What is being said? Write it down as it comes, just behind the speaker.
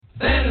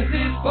Fantasy,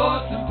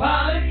 sports, and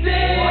politics.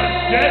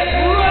 Get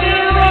ready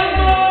to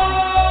rumble!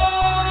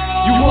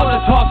 You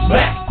wanna talk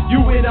smack?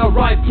 You in the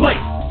right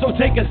place. So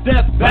take a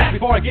step back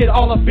before I get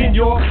all up in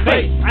your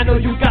face. I know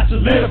you got your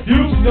little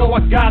views, you know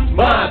I got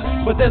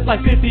mine. But there's like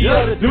 50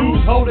 other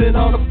dudes holding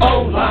on the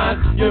phone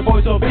line. Your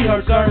voice will be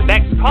heard, sir.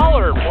 Next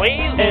caller,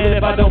 please. And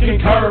if I don't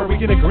concur, we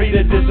can agree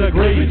to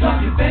disagree. We're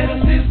talking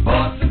fantasy,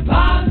 sports, and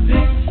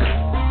politics.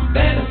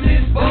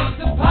 Fantasy, sports,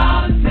 and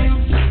politics.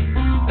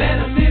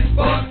 Fantasy,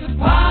 sports, and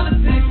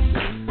politics.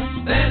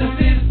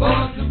 Fantasy,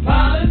 sports, and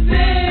politics.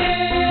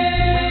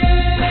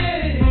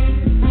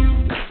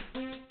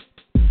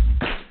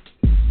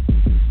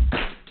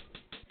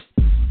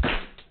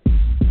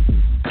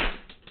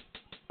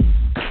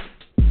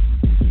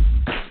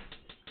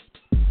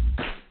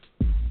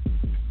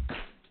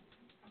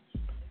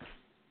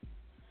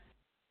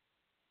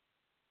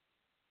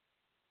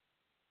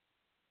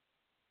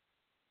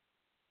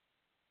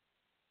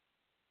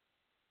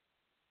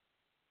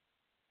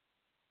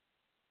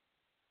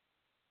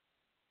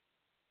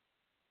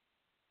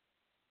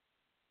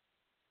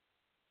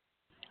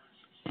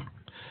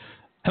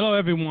 Hello,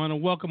 everyone,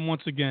 and welcome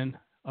once again.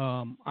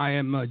 I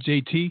am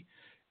JT.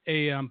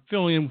 I'm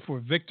filling in for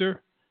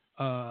Victor.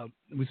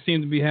 We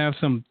seem to have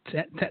some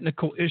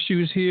technical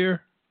issues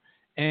here,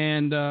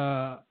 and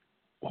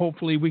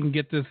hopefully we can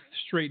get this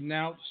straightened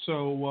out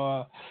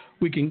so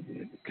we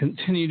can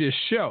continue this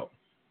show.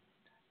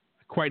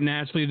 Quite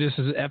naturally, this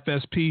is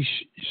FSP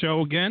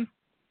Show again,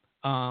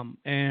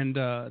 and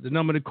the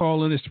number to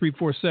call in is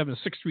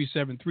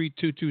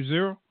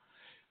 347-637-3220.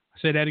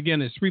 Say that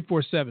again. It's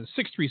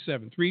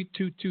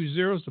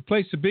 347-637-3220 is the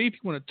place to be if you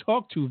want to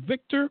talk to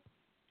Victor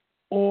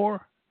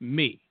or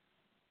me.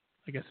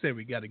 Like I said,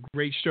 we got a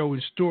great show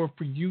in store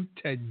for you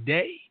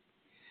today.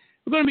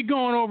 We're going to be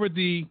going over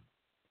the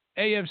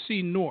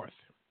AFC North.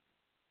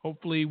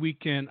 Hopefully we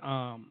can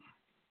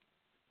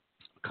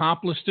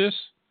accomplish this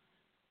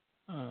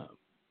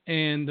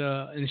and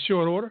in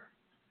short order.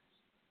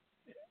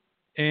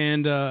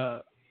 And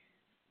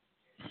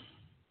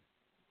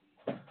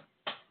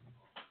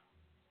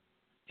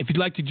if you'd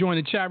like to join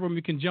the chat room,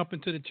 you can jump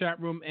into the chat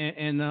room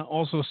and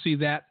also see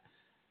that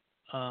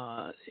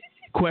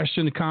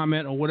question,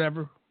 comment, or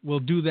whatever. We'll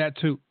do that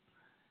too.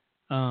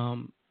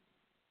 I'll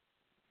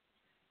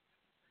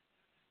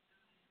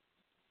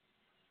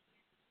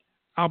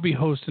be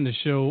hosting the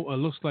show.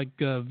 Looks like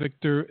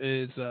Victor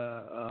is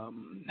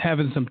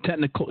having some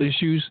technical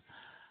issues.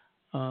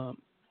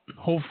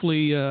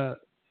 Hopefully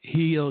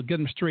he'll get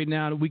them straightened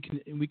out and we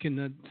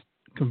can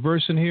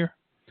converse in here.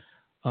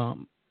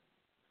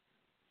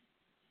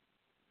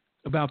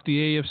 About the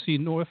AFC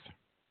North.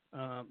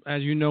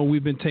 As you know,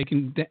 we've been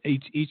taking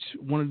each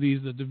one of these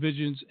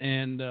divisions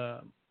and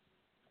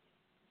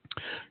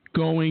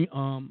going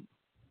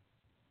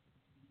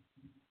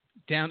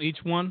down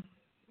each one,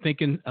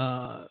 thinking,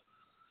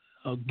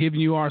 giving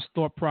you our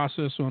thought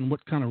process on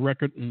what kind of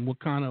record and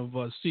what kind of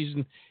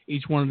season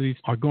each one of these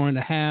are going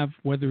to have,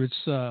 whether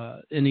it's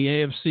in the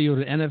AFC or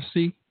the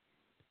NFC.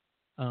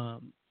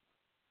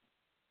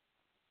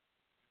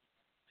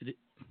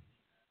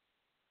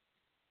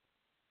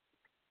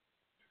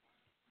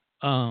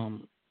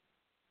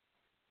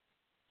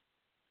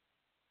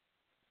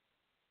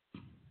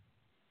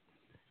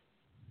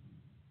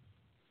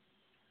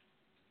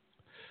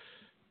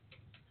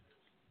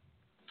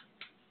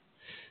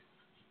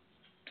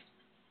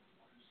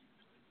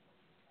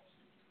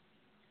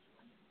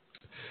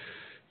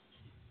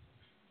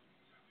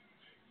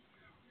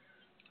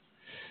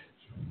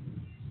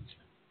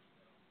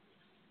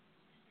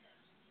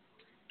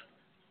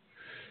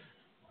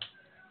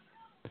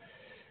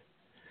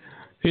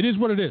 It is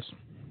what it is.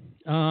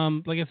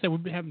 Like I said,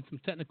 we've been having some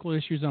technical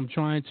issues. I'm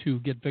trying to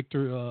get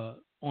Victor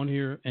on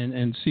here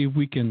and see if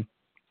we can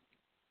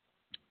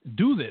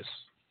do this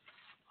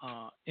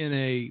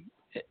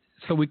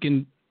so we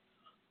can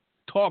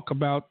talk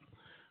about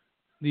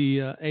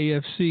the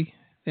AFC,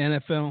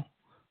 NFL,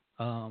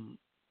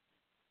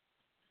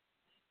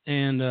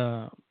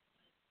 and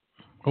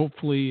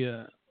hopefully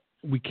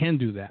we can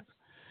do that.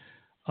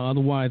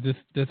 Otherwise,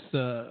 this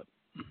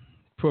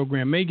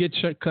program may get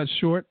cut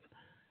short.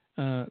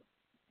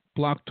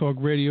 Block Talk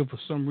Radio, for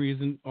some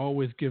reason,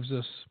 always gives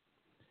us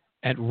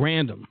at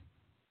random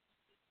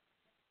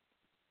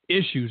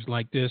issues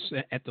like this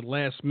at the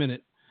last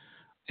minute.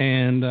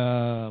 And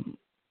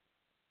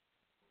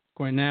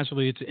quite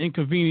naturally, it's an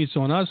inconvenience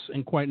on us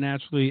and quite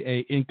naturally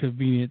an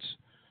inconvenience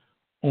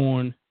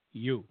on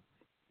you.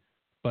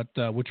 But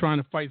we're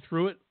trying to fight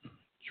through it,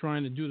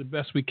 trying to do the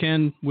best we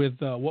can with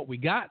what we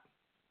got.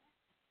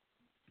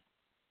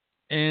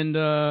 And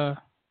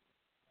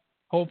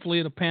hopefully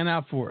it'll pan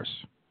out for us.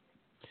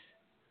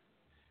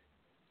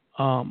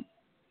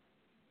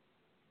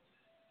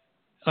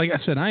 Like I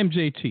said, I am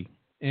JT,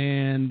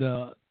 and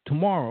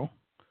tomorrow,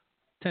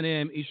 10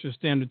 a.m. Eastern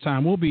Standard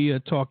Time, we'll be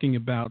talking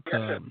about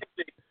a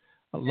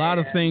lot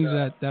of things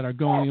that are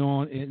going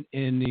on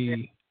in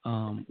the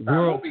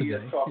world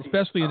today,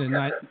 especially in the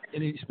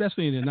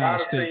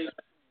United States.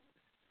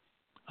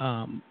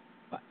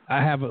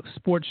 I have a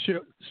sports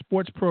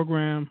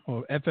program,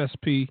 or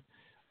FSP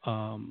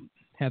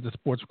has a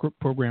sports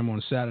program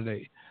on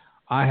Saturday.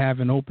 I have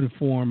an open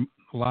forum.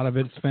 A lot of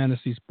it's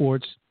fantasy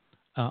sports.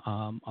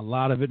 A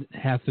lot of it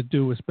has to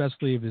do,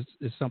 especially if it's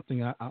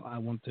something I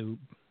want to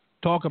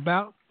talk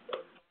about.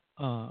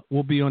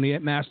 We'll be on the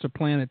master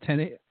plan at 10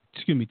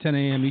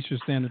 a.m. Eastern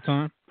Standard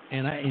Time,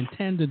 and I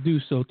intend to do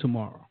so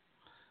tomorrow.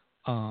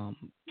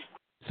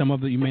 Some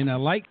of it you may not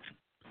like,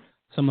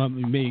 some of it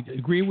you may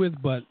agree with,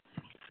 but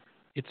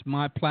it's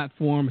my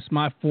platform, it's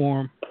my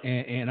forum,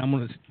 and I'm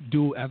going to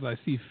do as I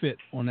see fit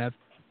on that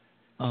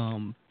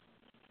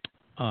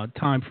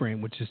time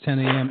frame, which is 10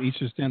 a.m.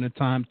 Eastern Standard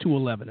Time to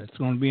 11. It's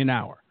going to be an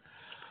hour.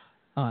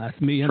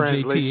 That's me,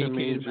 MJT,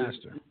 aka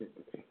Master.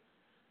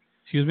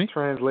 Excuse me?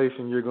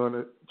 Translation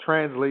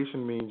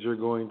means you're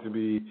going to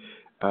be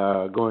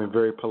going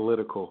very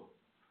political.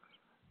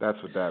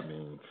 That's what that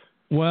means.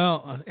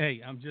 Well,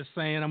 hey, I'm just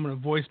saying I'm going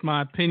to voice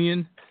my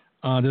opinion.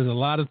 There's a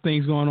lot of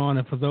things going on,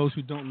 and for those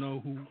who don't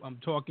know who I'm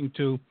talking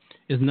to,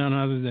 is none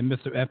other than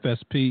Mr.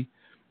 FSP,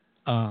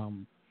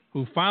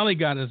 who finally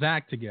got his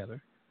act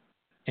together,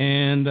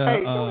 and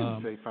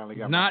don't say finally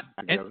got not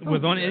his act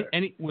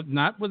with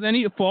not with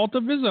any fault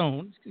of his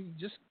own.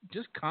 Just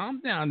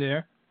calm down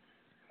there.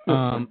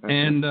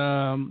 And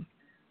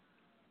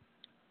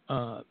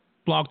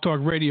Blog Talk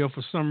Radio,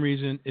 for some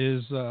reason,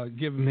 is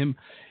giving him,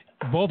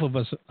 both of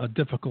us, a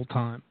difficult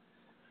time.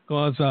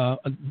 Because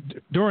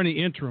during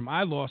the interim,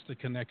 I lost the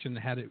connection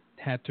and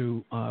had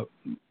to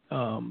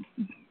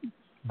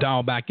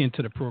dial back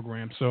into the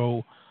program.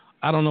 So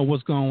I don't know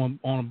what's going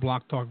on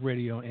Blog Talk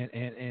Radio,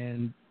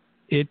 and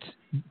it's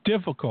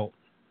difficult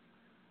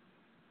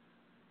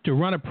to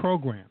run a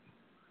program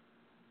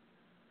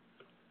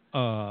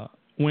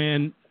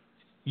when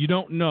you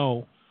don't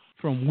know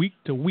from week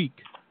to week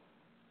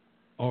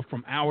or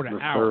from hour to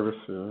hour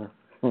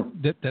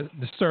that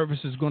the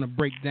service is going to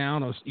break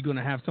down, or you're going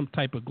to have some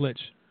type of glitch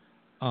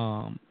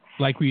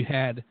like we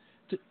had at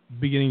the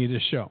beginning of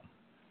this show.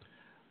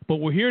 But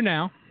we're here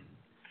now,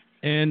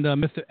 and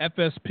Mr.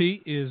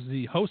 FSP is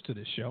the host of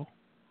this show.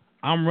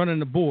 I'm running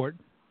the board.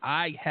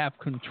 I have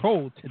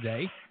control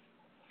today.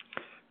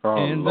 Oh,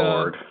 and,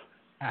 Lord.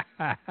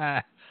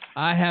 I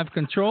have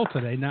control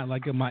today, not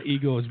like my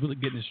ego is really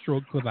getting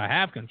stroked because I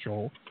have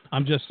control.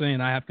 I'm just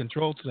saying I have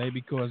control today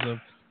because of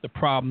the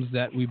problems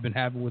that we've been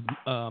having with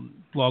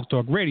Blog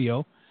Talk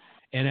Radio.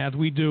 And as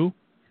we do,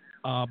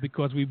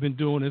 because we've been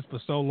doing this for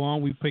so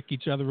long, we pick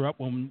each other up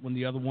when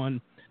the other one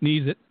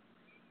needs it.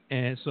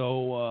 And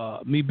so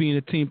me being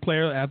a team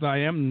player, as I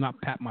am, not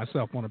pat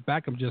myself on the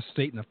back, I'm just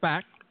stating a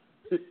fact.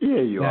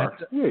 Yeah, you are.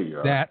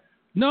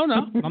 No,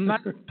 I'm not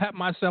patting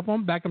myself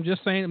on the back. I'm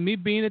just saying, me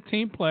being a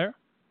team player,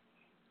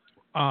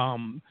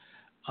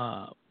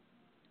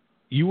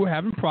 you were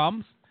having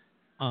problems,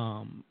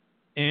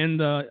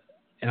 and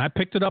I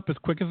picked it up as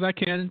quick as I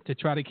can to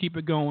try to keep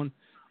it going,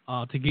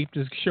 to keep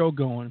this show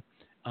going,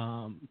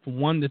 from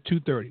 1 to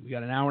 2:30. We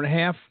got an hour and a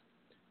half.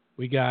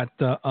 We got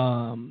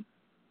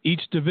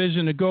each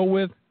division to go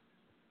with.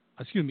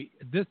 Excuse me,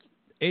 this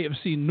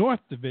AFC North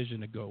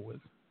division to go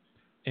with.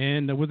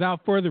 And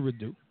without further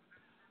ado,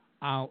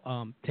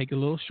 I'll take a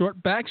little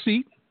short back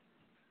seat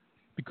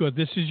because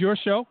this is your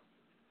show,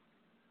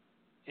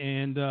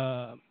 and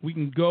we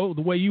can go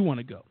the way you want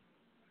to go.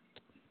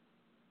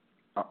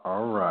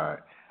 All right.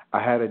 I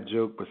had a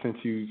joke, but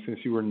since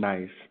you were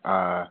nice,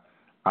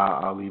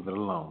 I'll leave it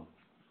alone.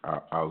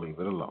 I'll leave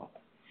it alone.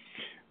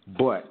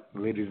 But,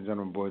 ladies and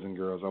gentlemen, boys and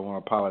girls, I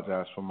want to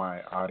apologize for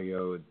my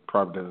audio. It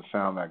probably doesn't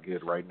sound that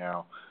good right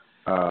now.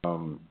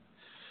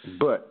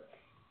 But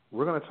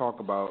we're going to talk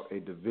about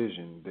a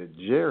division that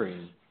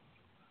Jerry...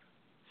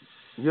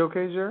 You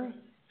okay, Jerry?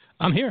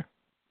 I'm here.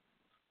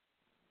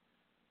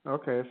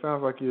 Okay, it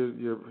sounds like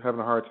you're having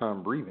a hard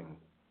time breathing.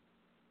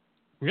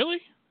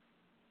 Really?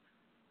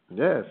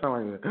 Yeah, it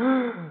sounds like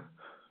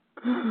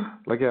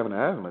you're having an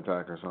asthma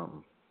attack or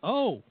something.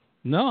 Oh,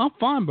 no, I'm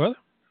fine, brother.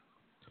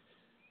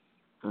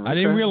 Okay. I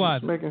didn't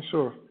realize Just making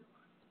sure.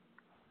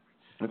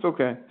 It's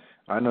okay.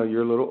 I know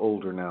you're a little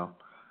older now.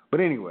 But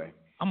anyway.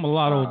 I'm a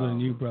lot older than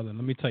you, brother.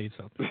 Let me tell you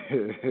something.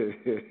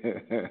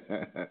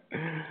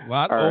 A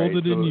lot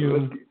older than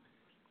you.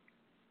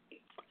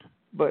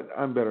 But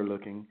I'm better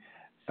looking.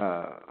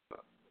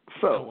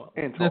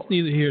 That's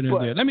neither here nor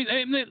there. Let me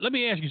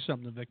ask you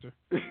something, Victor.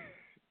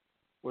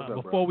 What's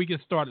up, before we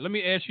get started, let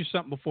me ask you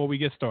something before we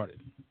get started.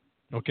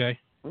 Okay.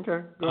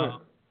 Okay. Go ahead.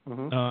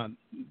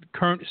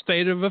 Current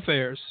state of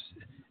affairs,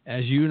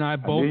 as you and I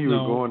both know. I knew you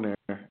were going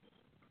there.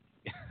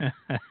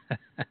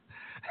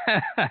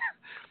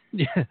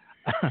 Yeah.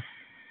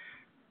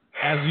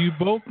 As you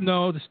both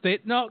know, the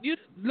state. No, you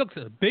look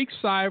at a big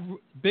sigh.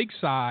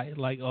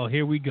 Like, oh,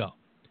 here we go.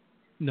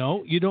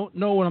 No, you don't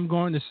know what I'm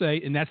going to say,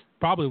 and that's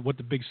probably what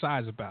the big sigh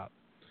is about.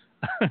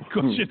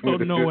 Because you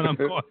don't know what I'm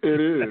going to say.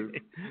 It is.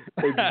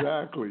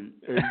 Exactly.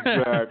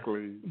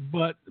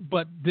 But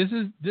this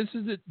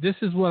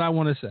is what I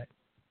want to say.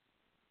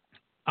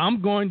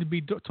 I'm going to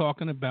be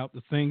talking about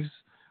the things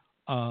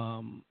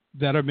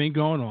that have been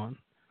going on,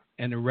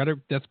 and the rhetoric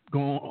that's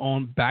going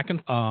on back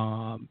and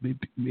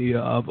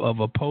of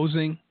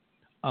opposing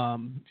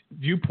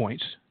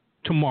viewpoints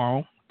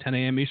tomorrow, 10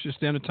 a.m. Eastern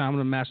Standard Time on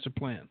the master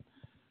plan.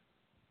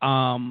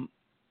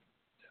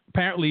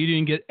 Apparently, you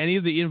didn't get any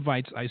of the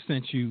invites I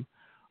sent you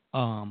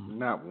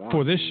Not one,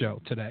 for this dude. show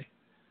today.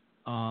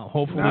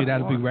 Hopefully, Not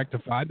that'll be one.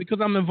 rectified because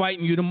I'm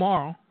inviting you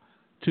tomorrow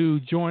to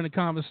join the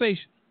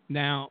conversation.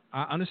 Now,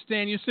 I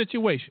understand your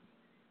situation.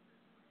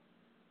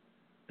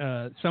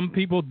 Some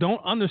people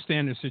don't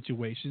understand their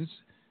situations,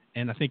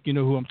 and I think you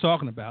know who I'm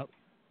talking about,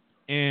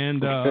 and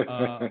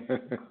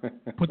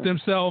put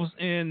themselves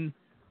in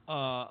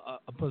a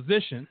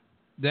position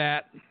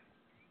that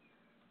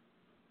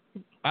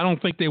I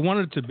don't think they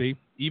wanted it to be,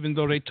 even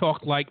though they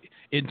talk like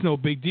it's no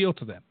big deal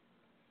to them.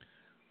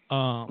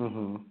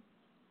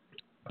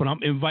 But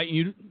I'm inviting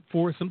you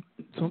for some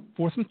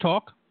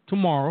talk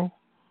tomorrow,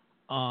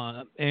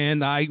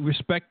 and I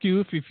respect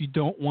you if you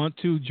don't want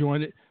to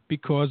join it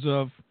because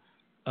of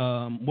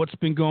what's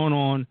been going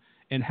on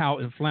and how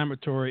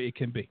inflammatory it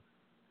can be.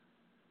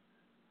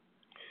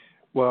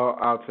 Well,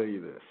 I'll tell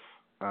you this.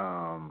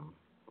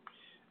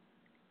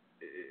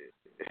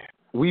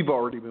 We've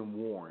already been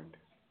warned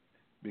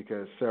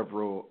because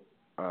several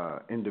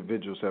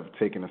individuals have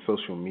taken to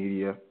social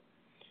media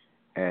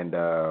and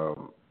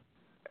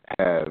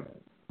have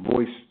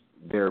voiced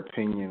their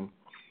opinion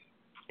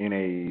in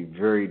a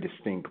very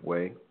distinct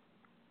way.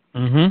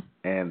 And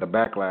the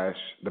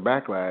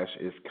backlash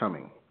is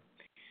coming.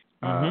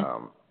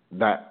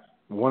 That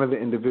one of the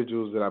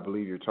individuals that I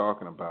believe you're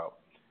talking about,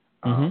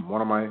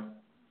 one of my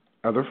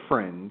other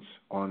friends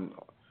on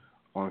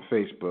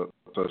Facebook,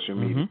 social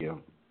media,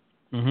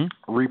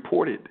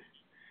 reported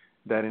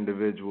that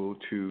individual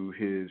to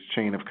his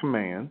chain of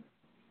command,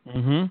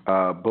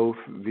 both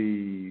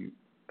the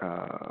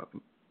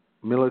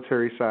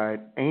military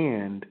side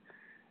and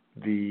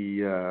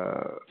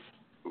the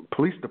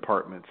police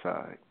department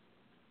side.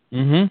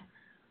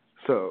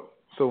 So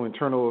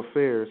Internal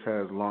Affairs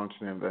has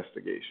launched an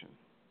investigation.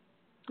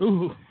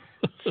 Ooh.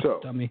 So,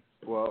 Dummy.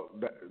 well,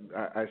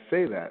 I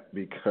say that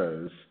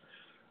because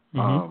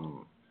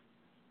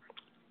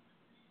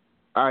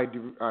I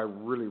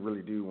really,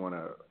 really do want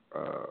to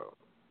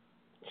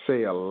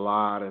say a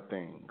lot of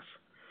things.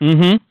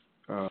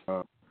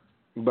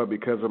 But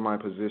because of my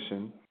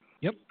position,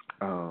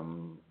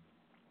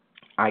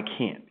 I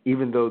can't.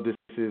 Even though this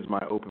is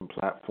my open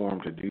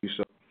platform to do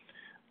so,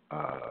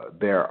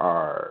 there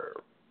are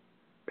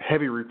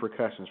heavy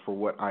repercussions for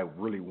what I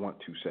really want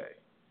to say.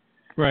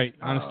 Right,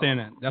 I understand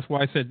that. That's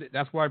why I said.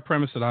 That's why I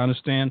premised it. I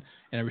understand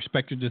and I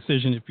respect your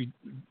decision if you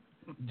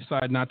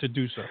decide not to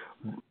do so.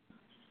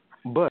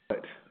 But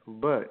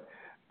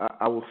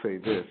I will say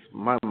this: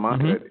 my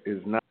mindset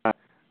is not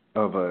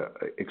of a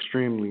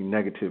extremely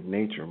negative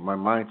nature. My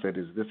mindset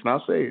is this, and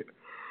I'll say it.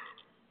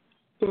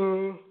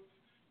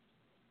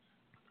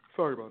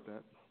 Sorry about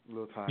that. A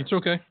little tired. It's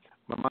okay.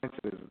 My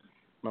mindset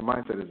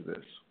is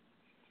this: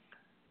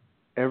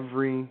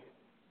 every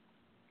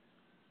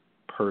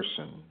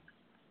person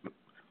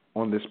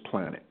on this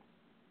planet,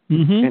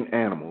 and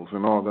animals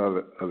and all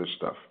the other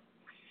stuff,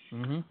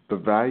 the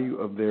value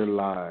of their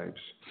lives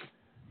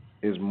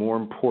is more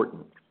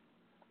important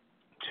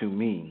to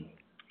me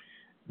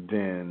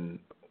than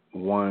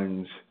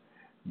one's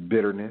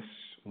bitterness,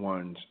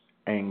 one's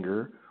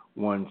anger,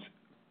 one's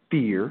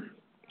fear,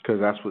 because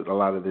that's what a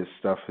lot of this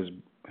stuff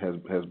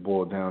has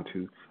boiled down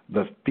to,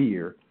 the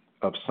fear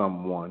of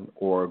someone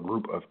or a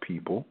group of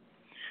people.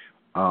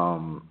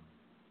 And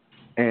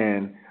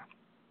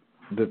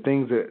the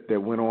things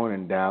that went on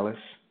in Dallas,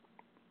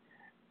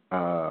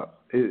 the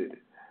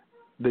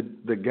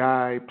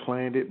guy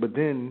planned it, but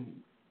then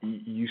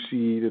you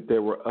see that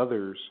there were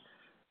others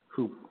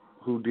who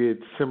did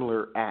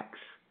similar acts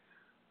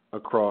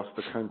across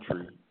the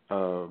country.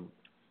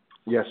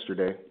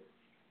 Yesterday,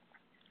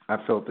 I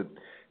felt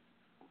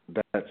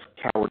that's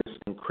cowardice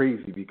and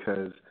crazy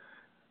because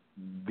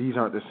these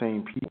aren't the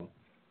same people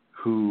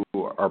who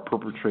are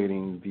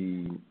perpetrating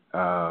the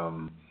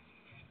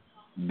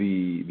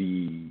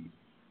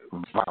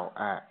vile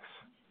acts.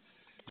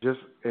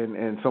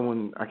 And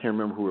someone, I can't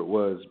remember who it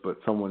was, but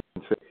someone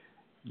said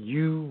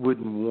you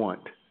wouldn't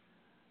want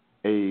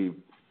a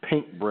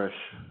paintbrush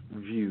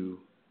view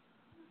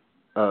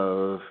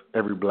of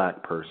every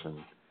black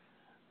person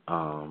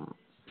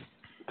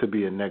to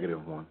be a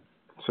negative one.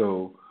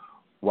 So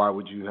why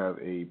would you have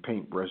a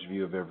paintbrush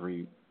view of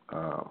every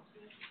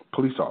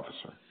police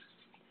officer?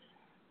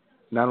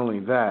 Not only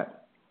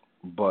that,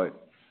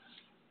 but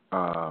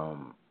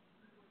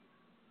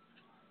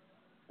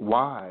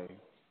why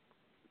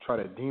try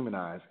to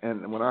demonize?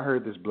 And when I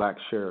heard this black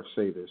sheriff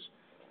say this,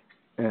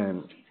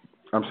 and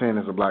I'm saying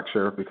as a black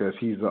sheriff because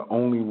he's the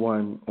only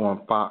one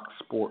on Fox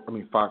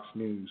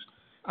News.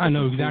 I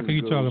know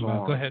exactly what you're talking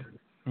about. Go ahead.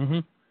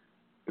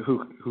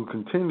 Who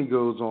continually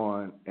goes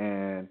on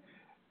and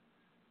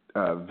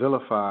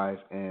vilifies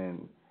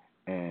and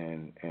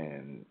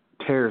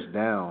tears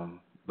down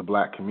the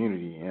black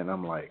community, and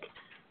I'm like,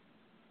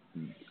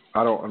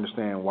 I don't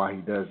understand why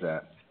he does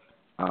that.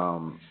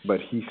 But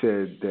he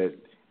said that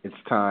it's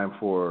time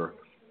for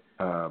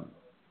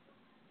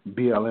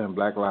BLM,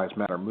 Black Lives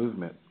Matter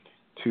movement,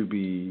 to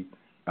be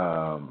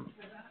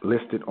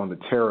listed on the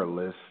terror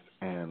list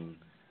and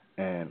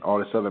all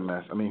this other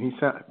mess. I mean,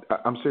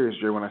 I'm serious,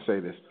 Jerry, when I say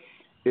this.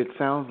 It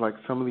sounds like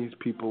some of these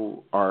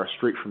people are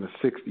straight from the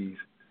 60s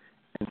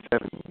and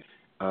 70s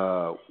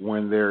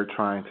when they're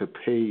trying to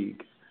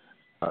peg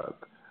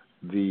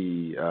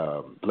the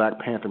Black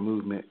Panther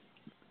movement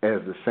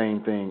as the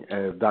same thing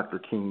as Dr.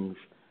 King's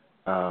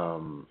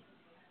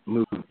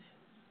movement.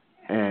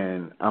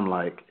 And I'm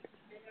like,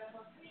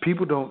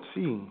 people don't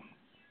see.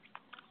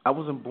 I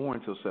wasn't born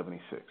until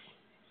 76.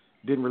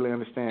 Didn't really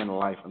understand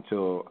life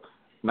until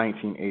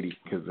 1980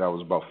 because I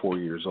was about 4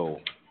 years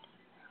old.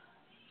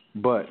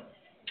 But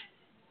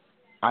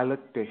I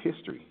looked at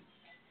history.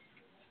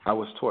 I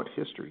was taught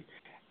history.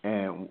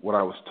 And what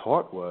I was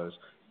taught was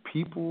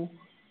people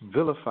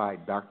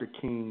vilified Dr.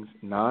 King's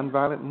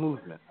nonviolent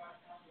movement.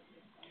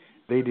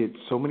 They did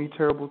so many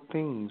terrible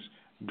things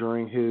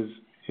during his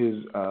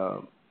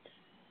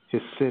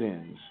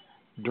sit-ins,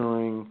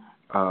 during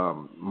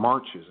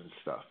marches and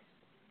stuff,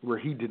 where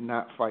he did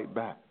not fight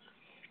back.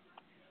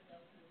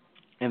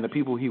 And the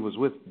people he was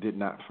with did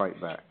not fight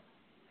back.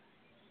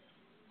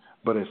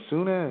 But as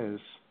soon as,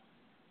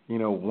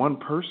 one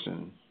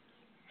person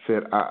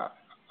said,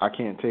 I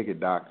can't take it,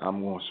 Doc,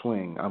 I'm going to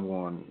swing, I'm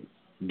going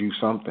to do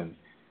something,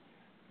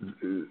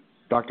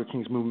 Dr.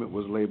 King's movement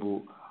was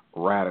labeled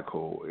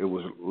radical. It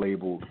was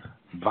labeled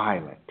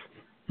violent.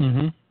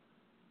 Mm-hmm.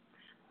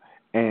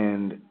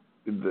 And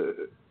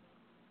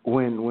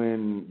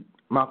when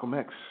Malcolm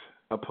X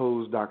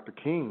opposed Dr.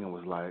 King and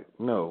was like,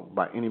 no,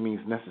 by any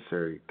means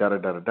necessary,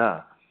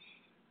 da-da-da-da-da,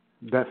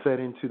 that fed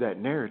into that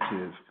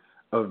narrative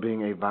of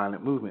being a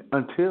violent movement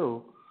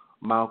until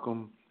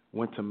Malcolm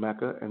went to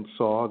Mecca and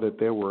saw that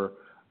there were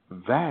a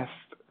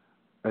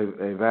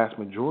vast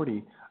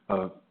majority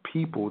of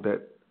people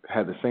that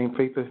had the same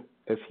faith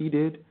as he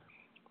did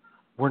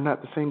were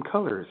not the same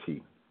color as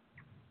he.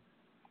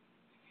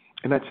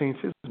 And that changed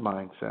his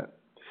mindset.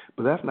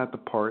 But that's not the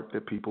part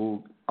that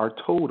people are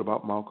told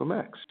about Malcolm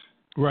X.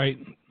 Right.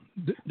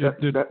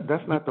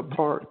 That's not the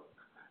part.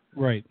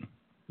 Right.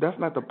 That's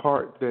not the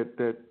part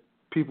that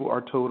people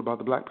are told about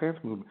the Black Panther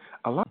movement.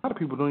 A lot of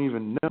people don't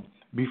even know.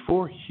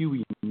 Before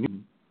Huey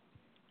Newton,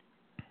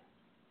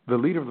 the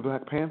leader of the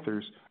Black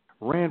Panthers,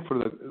 ran for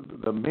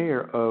the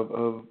mayor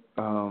of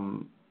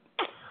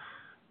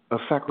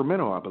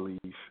Sacramento, I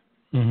believe.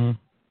 Mm-hmm.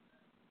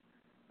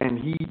 And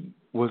he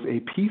was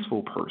a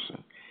peaceful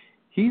person.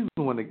 He's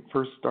the one that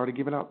first started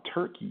giving out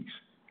turkeys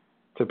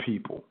to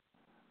people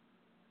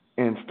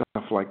and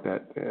stuff like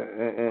that.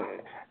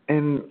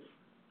 And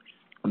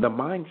the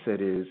mindset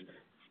is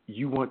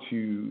you want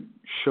to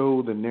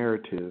show the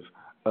narrative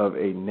of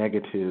a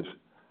negative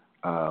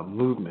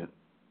movement.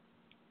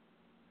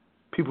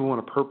 People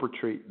want to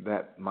perpetrate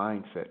that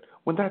mindset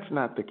when that's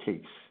not the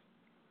case.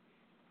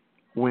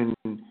 When,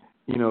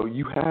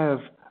 you have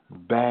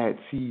bad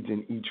seeds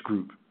in each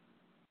group.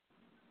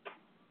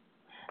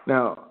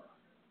 Now,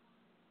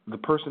 the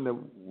person that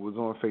was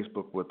on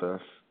Facebook with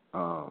us,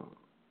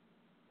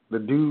 the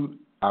dude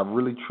I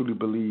really truly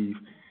believe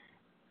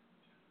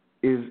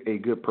is a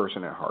good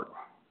person at heart.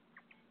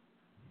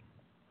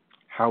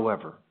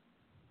 However,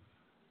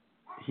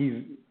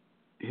 his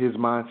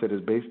mindset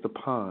is based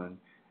upon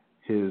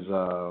his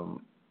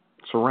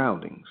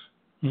surroundings,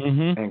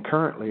 mm-hmm. and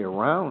currently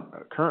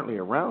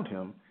around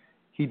him,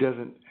 he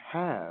doesn't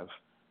have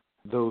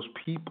those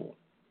people.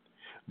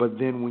 But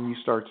then when you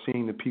start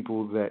seeing the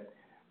people that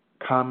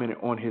commented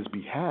on his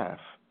behalf,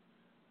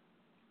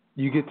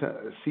 you get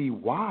to see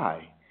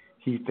why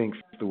he thinks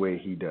the way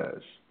he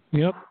does.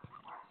 Yep.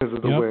 Because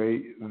of the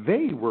way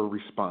they were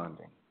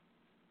responding.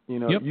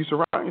 You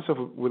surround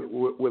yourself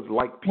with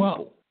like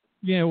people.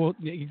 Well,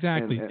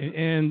 exactly.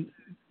 And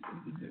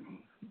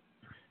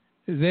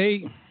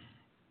they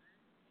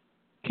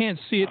can't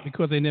see it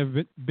because they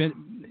never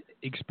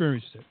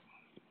experienced it.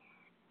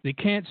 They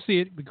can't see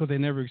it because they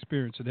never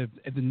experienced it.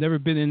 If they've never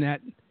been in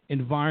that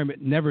environment,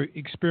 never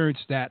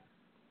experienced that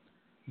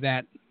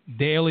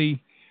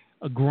daily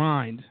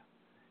grind,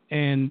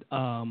 and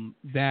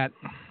that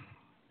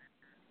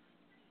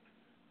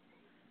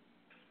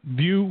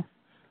view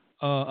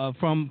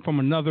from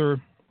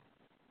another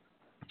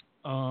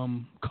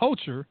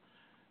culture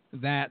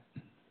that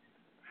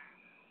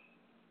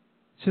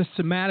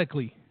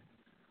systematically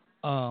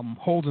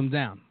holds them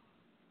down,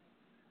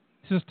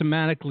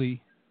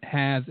 systematically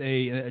has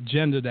an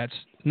agenda that's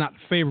not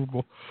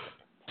favorable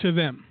to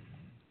them,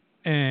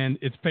 and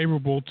it's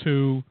favorable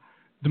to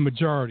the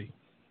majority.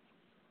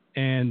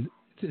 And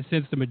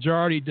since the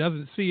majority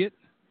doesn't see it,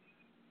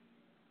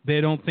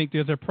 they don't think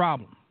there's a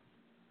problem.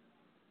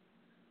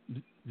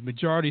 The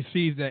majority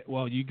sees that,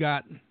 well, you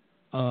got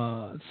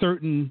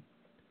certain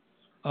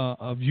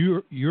of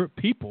your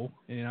people,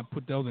 and I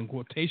put those in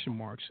quotation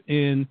marks,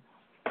 in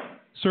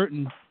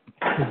certain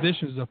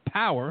positions of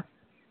power,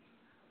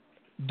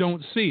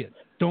 don't see it,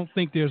 don't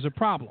think there's a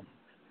problem.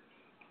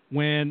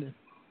 When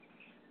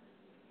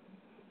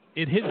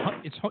it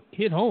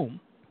hit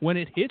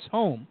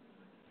home,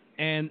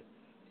 and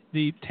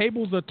the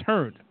tables are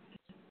turned,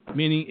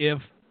 Meaning if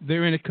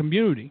they're in a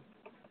community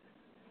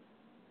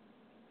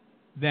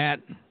that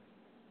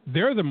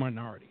they're the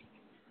minority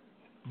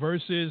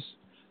versus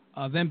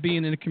them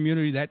being in a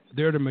community that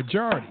they're the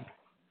majority,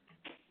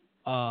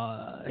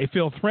 they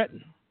feel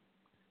threatened.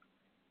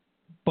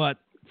 But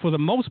for the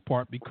most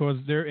part, because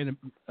they're in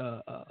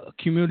a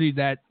community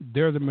that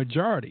they're the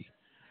majority,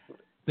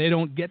 they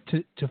don't get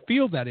to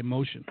feel that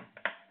emotion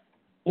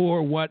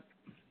or what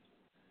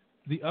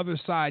the other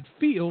side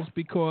feels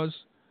because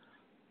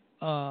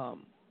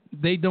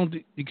they don't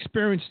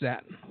experience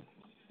that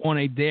on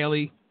a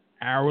daily,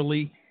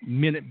 hourly,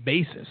 minute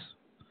basis.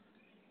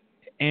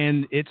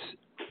 And it's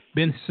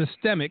been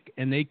systemic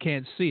and they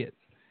can't see it.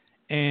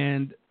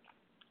 And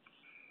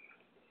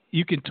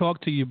you can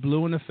talk to you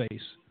blue in the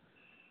face.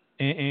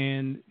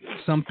 And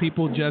some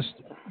people just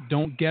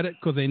don't get it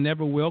because they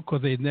never will,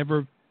 because they've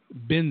never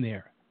been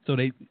there. So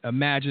they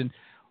imagine,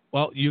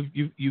 well,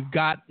 you've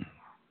got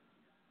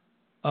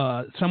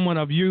someone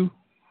of you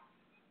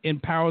in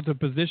power to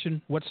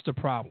position. What's the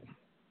problem?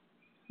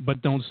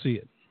 But don't see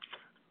it.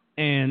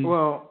 And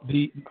well,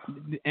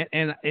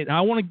 and I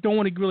don't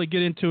want to really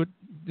get into it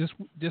this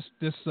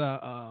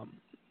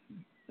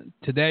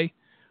today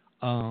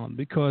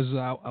because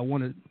I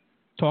want to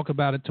talk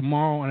about it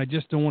tomorrow, and I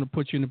just don't want to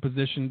put you in a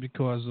position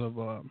because of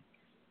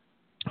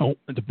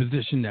the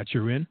position that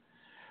you're in.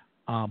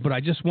 But I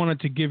just wanted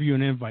to give you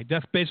an invite.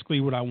 That's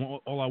basically what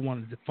all I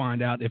wanted to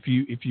find out if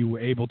you were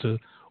able to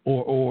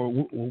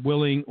or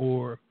willing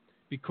or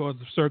because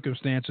of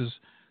circumstances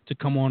to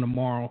come on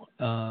tomorrow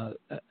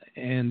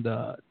and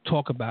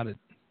talk about it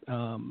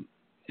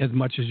as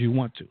much as you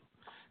want to.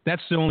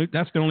 That's the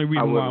only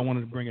reason why I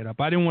wanted to bring it up.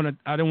 I didn't want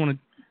to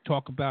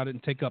talk about it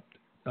and take up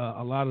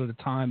a lot of the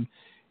time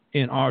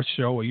in our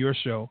show or your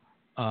show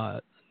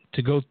to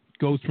go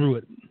through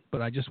it.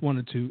 But I just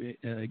wanted to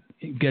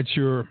get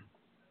your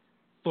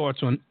thoughts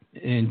on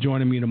and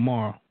joining me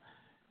tomorrow.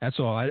 That's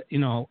all.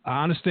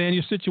 I understand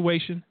your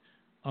situation.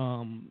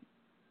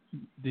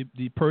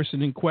 The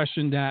person in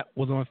question that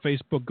was on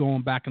Facebook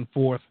going back and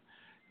forth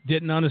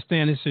didn't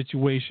understand his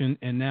situation,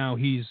 and now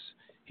he's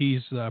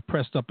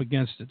pressed up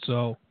against it.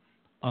 So,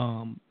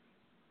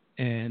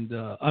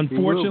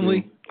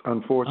 unfortunately,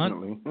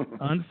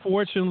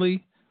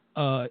 unfortunately,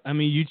 I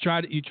mean, you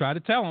try to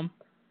tell him,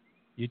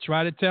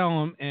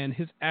 and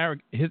his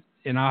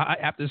and I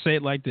have to say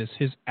it like this: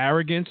 his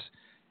arrogance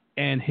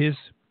and his,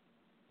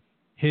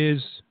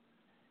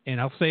 and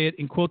I'll say it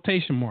in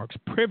quotation marks,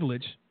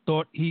 privilege,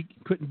 thought he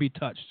couldn't be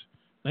touched.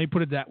 Let me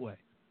put it that way.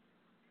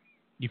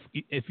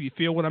 If you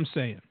feel what I'm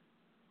saying.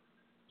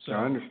 So,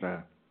 I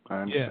understand.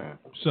 Yeah.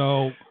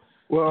 So,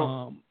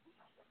 well,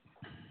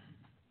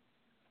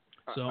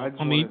 I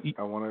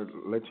want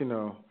to let you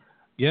know.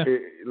 Yeah.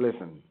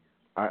 Listen,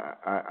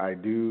 I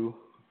do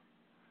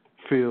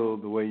feel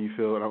the way you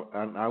feel,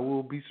 and I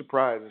will be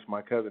surprised if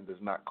my cousin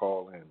does not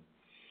call in.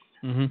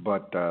 Mm-hmm.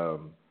 But the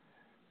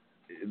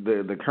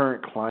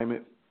current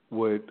climate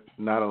would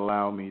not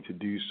allow me to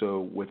do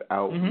so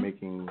without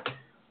making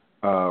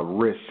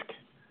risk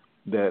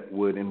that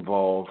would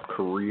involve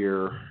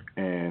career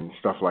and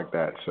stuff like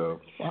that.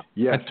 So,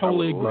 yes, I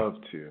totally would agree. love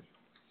to.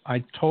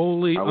 I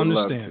totally I would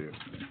understand. love to.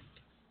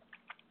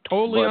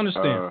 Totally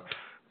understand.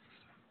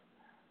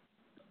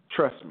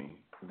 Trust me,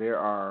 there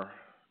are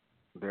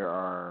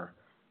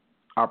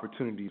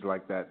opportunities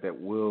like that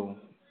will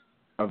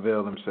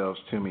avail themselves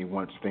to me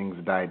once things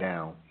die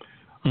down.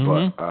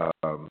 But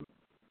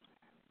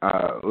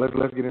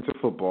let's get into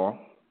football.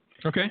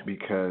 Okay.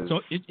 Because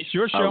so it's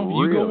your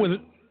show. You go with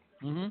it.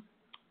 Mm-hmm.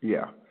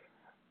 Yeah,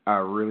 I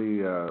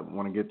really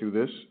want to get through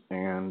this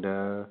and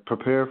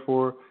prepare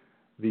for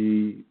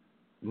the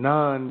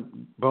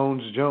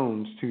non-Bones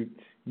Jones to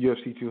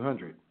UFC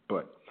 200.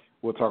 But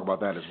we'll talk about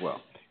that as well.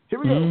 Here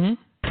we go.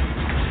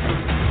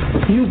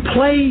 You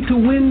play to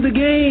win the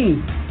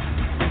game.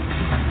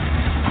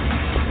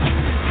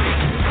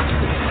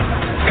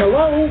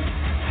 Hello?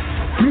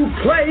 You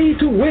play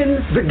to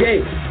win the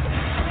game.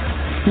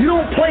 You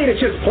don't play to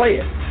just play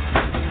it.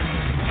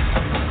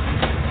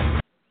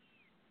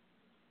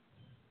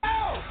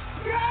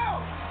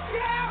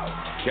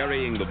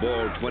 Carrying the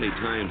ball 20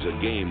 times a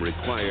game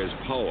requires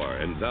power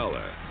and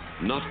valor,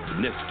 not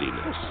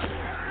niftiness.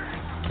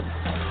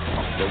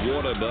 The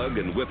water bug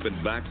and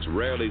whippet backs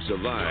rarely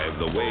survive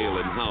the wail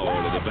and howl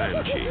of the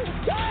banshee.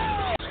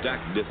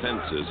 Stacked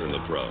defenses in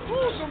the pros.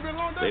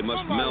 They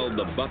must meld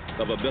the butt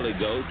of a billy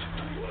goat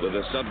with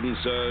a sudden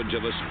surge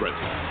of a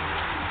sprinter.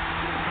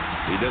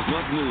 He does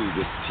not move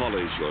with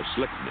polish or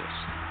slickness.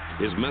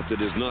 His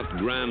method is not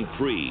Grand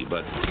Prix,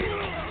 but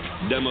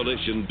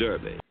demolition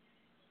derby.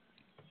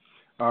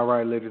 All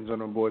right, ladies and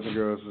gentlemen, boys and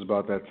girls, it's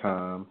about that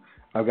time.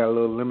 I've got a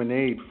little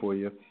lemonade for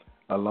you,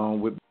 along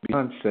with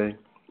Beyonce.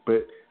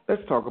 But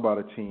let's talk about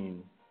a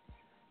team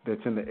that's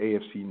in the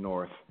AFC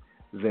North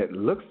that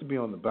looks to be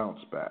on the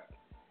bounce back.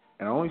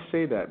 And I only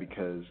say that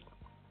because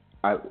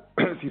I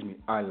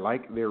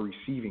like their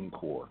receiving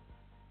core.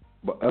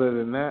 But other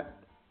than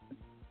that,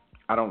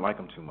 I don't like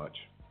them too much.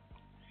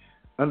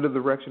 Under the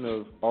direction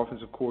of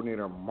offensive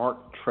coordinator Mark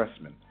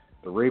Trestman,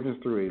 The Ravens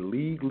threw a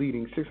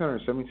league-leading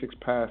 676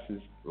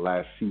 passes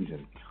last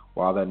season.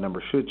 While that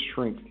number should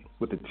shrink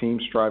with the team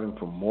striving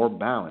for more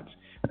balance,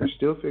 there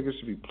still figures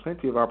to be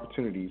plenty of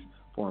opportunities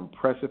for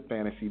impressive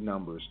fantasy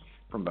numbers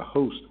from the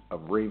host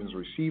of Ravens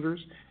receivers,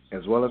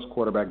 as well as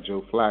quarterback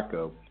Joe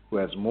Flacco, who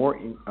has more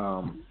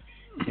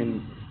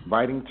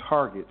inviting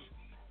targets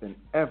than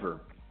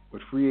ever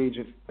with free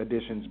agent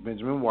additions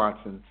Benjamin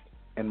Watson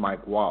and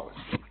Mike Wallace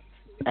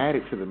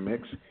added to the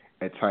mix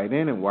at tight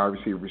end and wide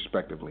receiver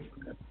respectively.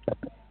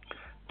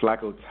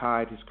 Flacco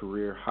tied his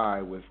career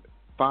high with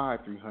 5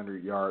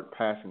 300-yard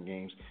passing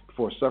games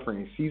before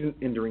suffering a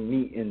season-ending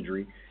knee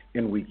injury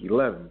in Week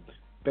 11.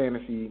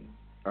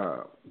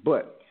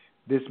 But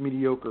this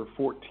mediocre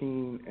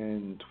 14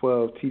 and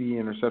 12 TD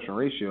interception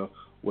ratio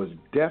was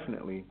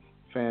definitely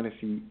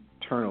fantasy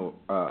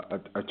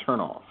a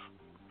turnoff.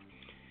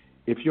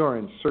 If you are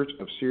in search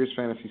of serious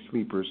fantasy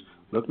sleepers,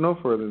 look no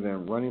further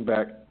than running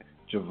back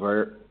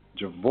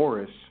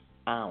Javoris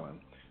Allen,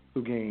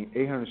 who gained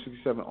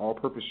 867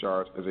 all-purpose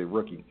yards as a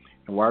rookie,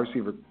 and wide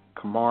receiver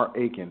Kamar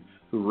Aiken,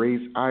 who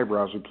raised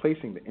eyebrows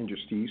replacing the injured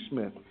Steve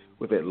Smith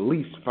with at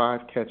least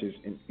 5 catches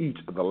in each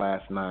of the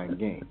last 9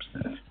 games.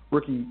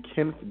 Rookie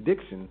Kenneth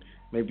Dixon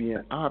may be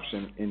an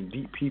option in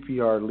deep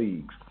PPR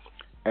leagues.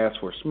 As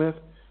for Smith,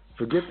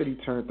 forget that he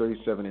turned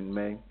 37 in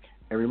May,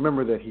 and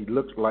remember that he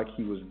looked like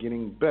he was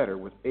getting better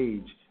with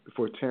age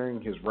before tearing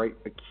his right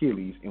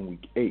Achilles in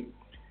Week 8,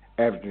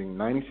 averaging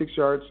 96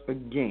 yards a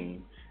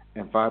game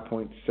and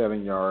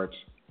 5.7 yards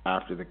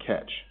after the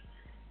catch.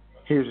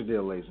 Here's the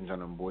deal, ladies and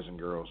gentlemen, boys and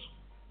girls.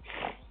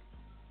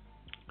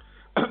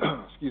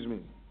 Excuse me.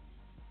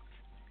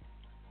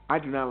 I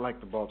do not like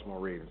the Baltimore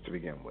Ravens to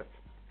begin with.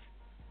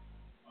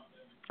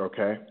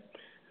 Okay?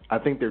 I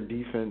think their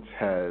defense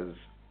has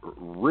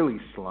really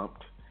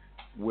slumped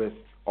with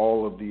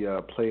all of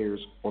the players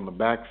on the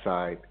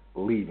backside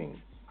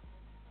leaving.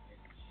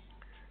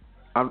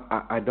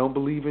 I don't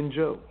believe in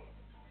Joe.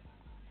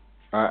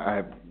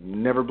 I've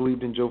never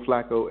believed in Joe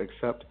Flacco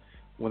except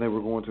when they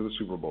were going to the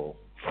Super Bowl.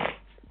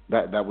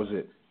 That was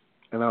it.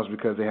 And that was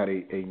because they had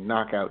a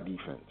knockout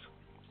defense.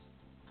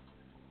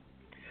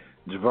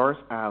 Javaris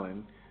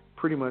Allen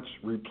pretty much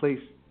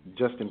replaced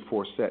Justin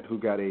Forsett, who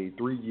got a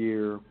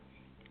 3-year,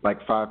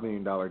 like $5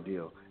 million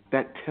deal.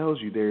 That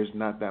tells you there's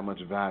not that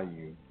much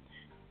value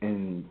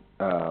in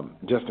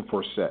Justin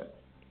Forsett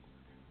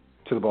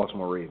to the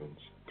Baltimore Ravens.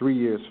 3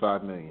 years,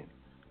 $5 million.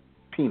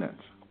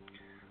 Peanuts.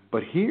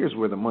 But here's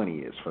where the money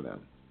is for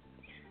them.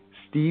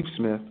 Steve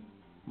Smith,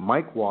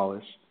 Mike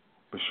Wallace,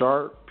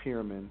 Bashard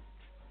Perriman,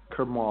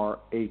 Kamar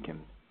Aiken,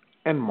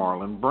 and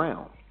Marlon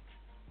Brown.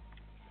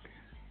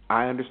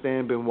 I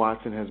understand Ben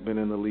Watson has been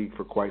in the league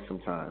for quite some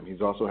time.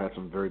 He's also had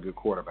some very good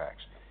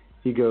quarterbacks.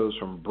 He goes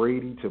from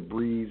Brady to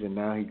Breeze, and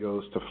now he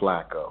goes to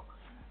Flacco.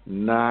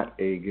 Not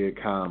a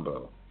good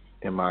combo,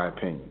 in my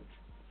opinion.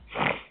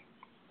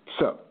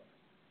 So,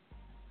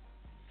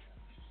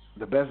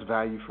 the best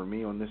value for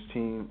me on this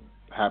team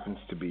happens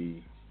to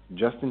be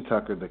Justin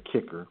Tucker, the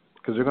kicker,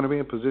 because they're going to be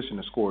in position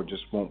to score,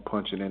 just won't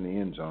punch it in the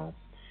end zone,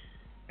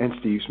 and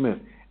Steve Smith.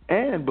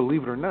 And,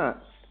 believe it or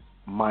not,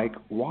 Mike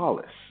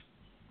Wallace.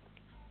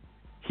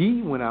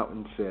 He went out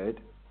and said,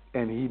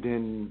 and he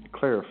then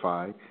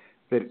clarified,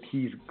 that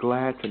he's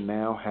glad to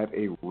now have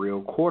a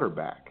real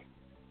quarterback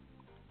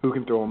who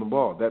can throw on the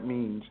ball. That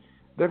means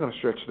they're going to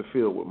stretch the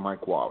field with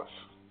Mike Wallace.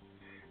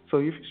 So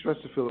if you stretch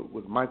the field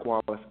with Mike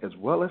Wallace as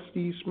well as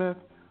Steve Smith,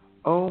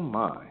 oh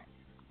my.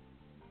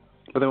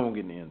 But they won't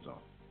get in the end zone.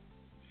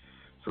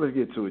 So let's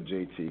get to it,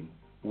 JT.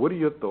 What are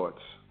your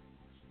thoughts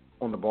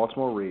on the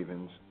Baltimore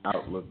Ravens'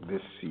 outlook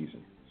this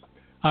season?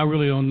 I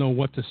really don't know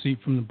what to see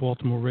from the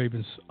Baltimore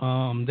Ravens.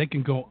 They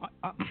can go,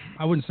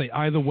 I wouldn't say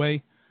either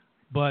way,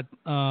 but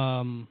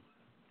the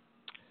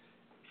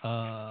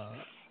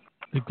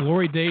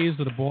glory days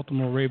of the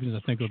Baltimore Ravens,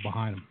 I think, are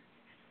behind them.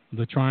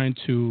 They're trying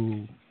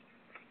to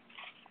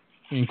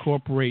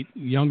incorporate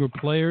younger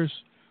players,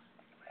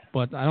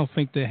 but I don't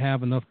think they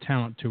have enough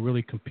talent to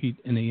really compete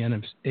in the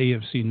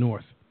AFC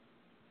North.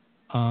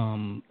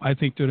 I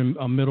think they're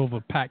a middle of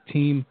a pack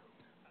team.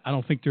 I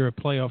don't think they're a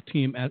playoff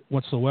team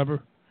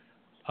whatsoever.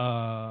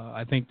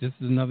 I think this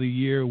is another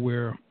year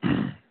where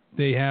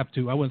they have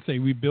to, I wouldn't say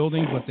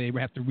rebuilding, but they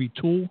have to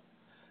retool.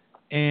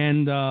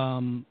 And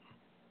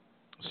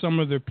some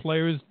of their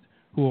players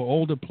who are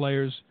older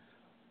players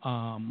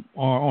are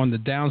on the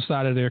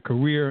downside of their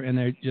career, and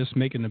they're just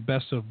making the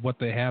best of what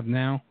they have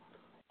now.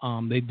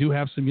 They do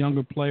have some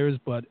younger players,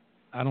 but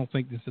I don't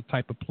think it's the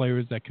type of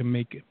players that can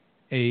make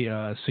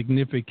a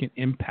significant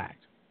impact.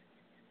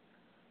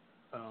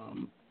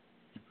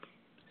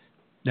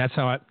 That's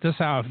how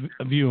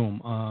I view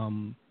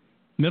them.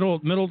 Middle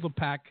of the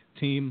pack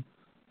team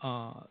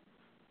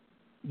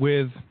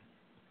with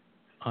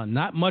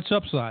not much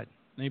upside.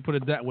 Let me put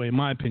it that way, in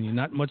my opinion.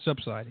 Not much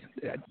upside.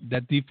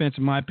 That defense,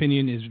 in my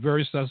opinion, is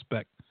very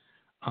suspect.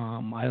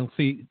 I don't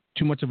see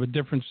too much of a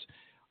difference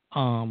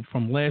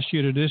from last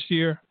year to this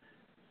year.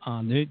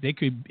 They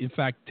could, in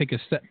fact, take a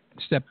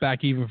step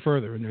back even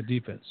further in their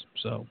defense.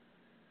 So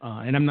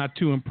And I'm not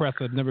too impressed.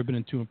 I've never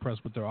been too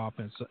impressed with their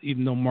offense.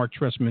 Even though Mark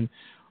Trestman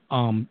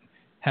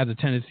has a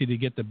tendency to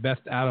get the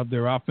best out of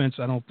their offense,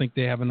 I don't think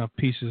they have enough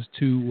pieces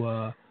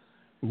to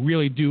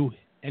really do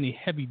any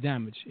heavy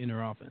damage in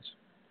their offense.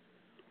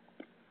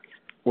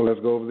 Well, let's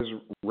go over this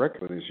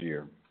record this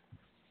year.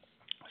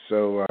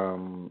 So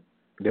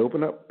they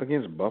open up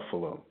against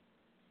Buffalo.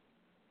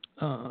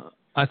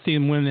 I see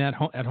them winning at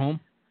home.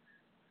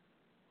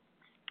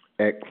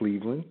 At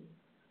Cleveland.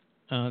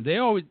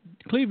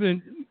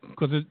 Cleveland,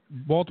 because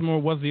Baltimore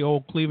was the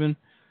old Cleveland.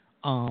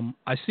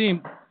 I see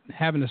them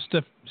having a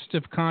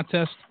stiff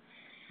contest,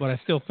 but I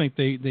still think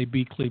they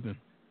beat Cleveland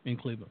in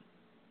Cleveland.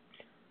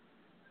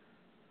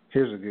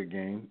 Here's a good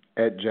game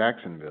at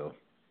Jacksonville.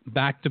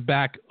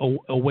 Back-to-back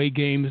away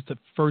games, the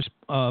first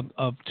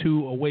of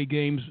two away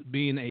games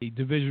being a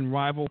division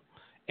rival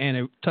and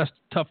a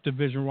tough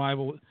division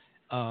rival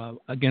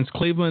against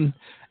Cleveland.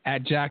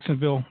 At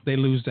Jacksonville, they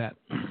lose that.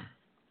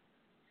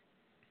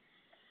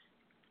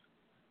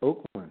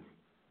 Oakland.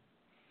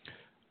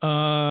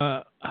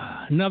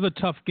 Another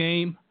tough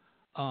game.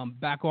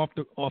 Back off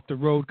the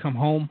road, come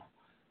home.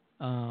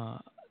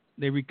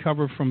 They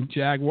recover from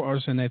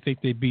Jaguars, and I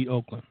think they beat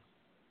Oakland.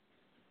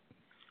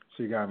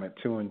 So you got them at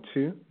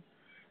 2-2.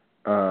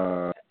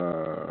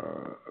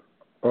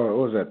 What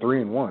was that?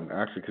 3-1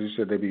 actually, because you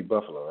said they beat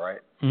Buffalo,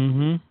 right?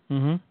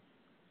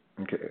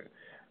 Okay.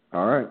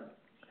 All right.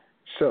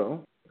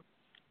 So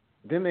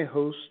then they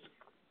host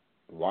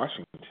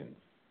Washington.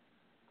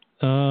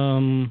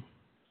 I'm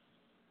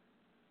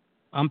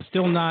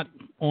still not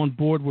on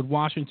board with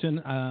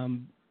Washington.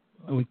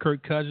 With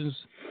Kirk Cousins,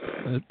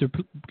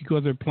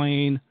 because they're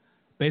playing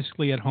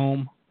basically at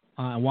home.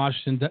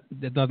 Washington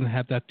that doesn't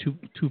have that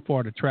too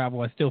far to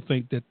travel. I still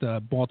think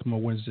that Baltimore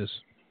wins this.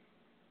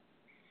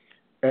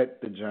 At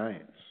the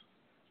Giants.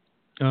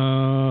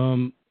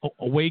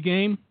 Away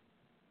game.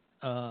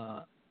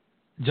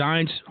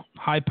 Giants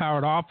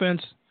high-powered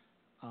offense.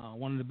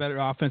 One of the better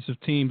offensive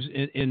teams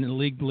in the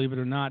league, believe it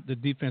or not. The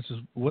defense is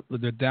what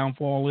their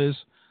downfall is.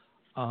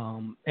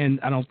 And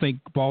I don't think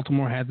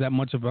Baltimore has that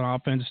much of an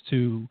offense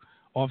to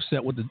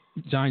offset what the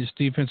Giants'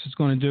 defense is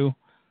going to do.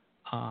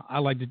 I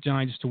like the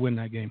Giants to win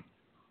that game.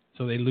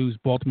 So they lose.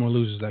 Baltimore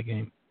loses that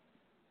game.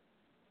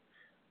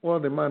 Well,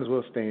 they might as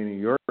well stay in New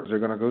York. They're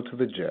going to go to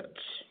the Jets.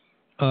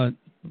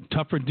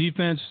 Tougher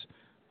defense,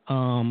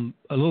 a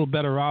little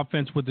better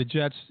offense with the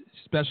Jets,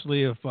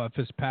 especially if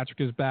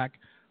Fitzpatrick is back.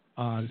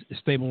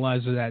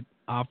 Stabilizes that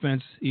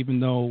offense, even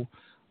though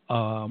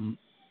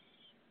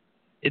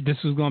this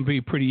is going to be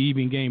a pretty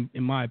even game,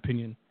 in my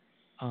opinion.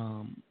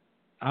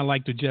 I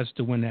like the Jets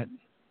to win that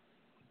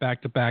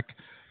back-to-back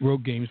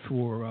road games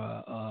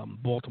for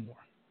Baltimore.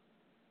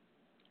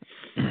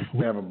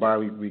 We have a bye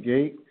week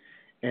 8,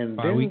 and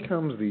then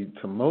comes the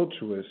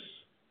tumultuous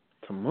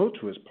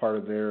part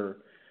of their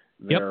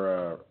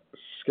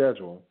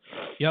schedule.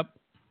 Yep.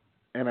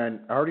 And I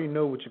already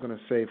know what you're going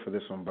to say for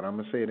this one, but I'm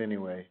going to say it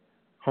anyway.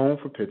 Home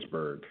for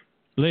Pittsburgh.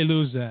 They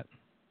lose that.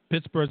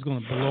 Pittsburgh's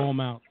going to blow them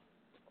out.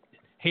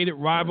 Hated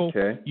rival.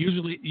 Okay.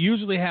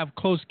 Usually have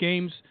close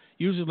games.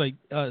 Usually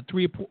like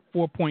 3 or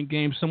 4 point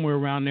games, somewhere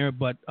around there.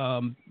 But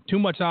too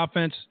much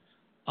offense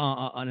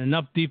and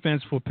enough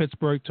defense for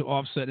Pittsburgh to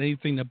offset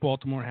anything that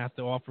Baltimore has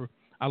to offer.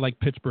 I like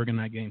Pittsburgh in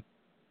that game.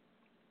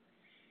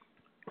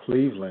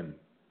 Cleveland.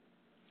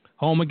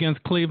 Home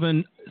against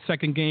Cleveland.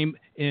 Second game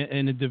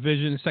in the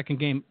division. Second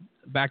game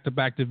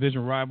back-to-back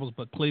division rivals.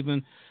 But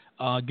Cleveland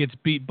gets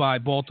beat by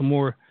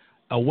Baltimore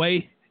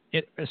away.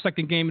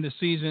 Second game of the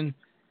season,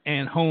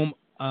 and home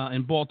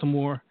in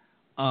Baltimore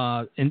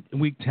in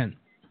Week 10.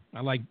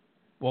 I like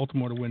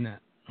Baltimore to win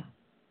that.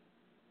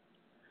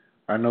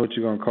 I know what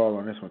you're going to call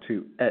on this one,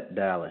 too. At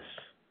Dallas.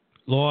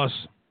 Loss.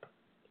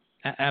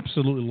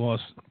 Absolutely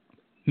loss.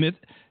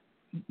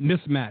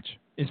 Mismatch.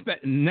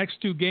 Next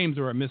two games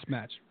are a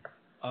mismatch.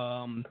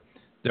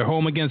 They're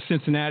home against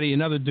Cincinnati,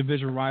 another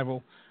division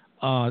rival.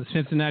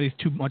 Cincinnati's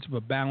too much of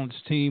a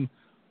balanced team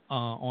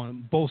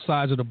on both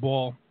sides of the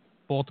ball.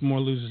 Baltimore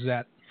loses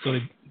that. So they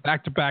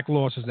back-to-back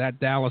losses at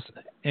Dallas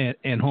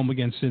and home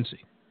against Cincy.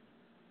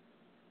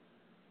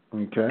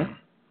 Okay.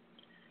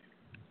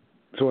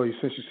 So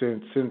since you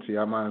said Cincy,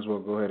 I might as well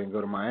go ahead and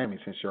go to Miami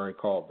since you already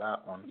called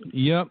that one.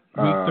 Yep.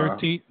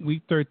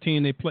 Week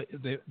 13, they play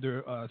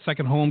their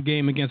second home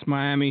game against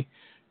Miami.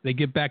 They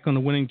get back on the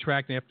winning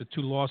track after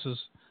 2 losses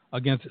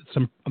against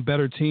some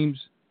better teams,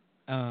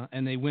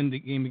 and they win the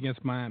game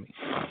against Miami.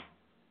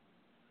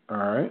 All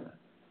right.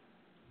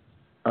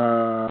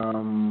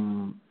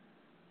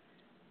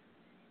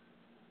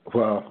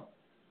 Well,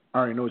 I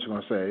already know what you're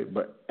going to say,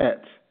 but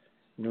at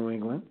New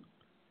England.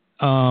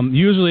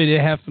 Usually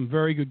they have some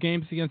very good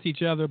games against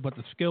each other, but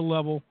the skill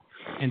level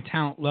and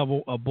talent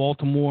level of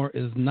Baltimore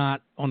is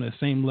not on the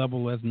same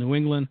level as New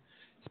England,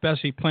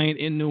 especially playing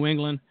in New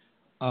England,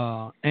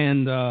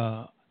 and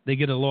they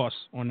get a loss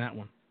on that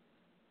one.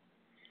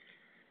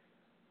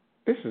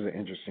 This is an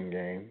interesting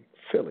game.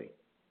 Philly.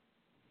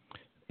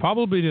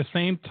 Probably the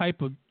same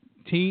type of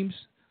teams,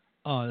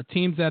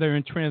 teams that are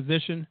in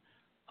transition.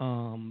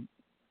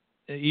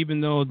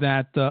 even though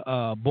that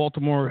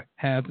Baltimore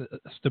has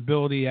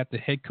stability at the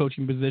head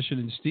coaching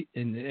position,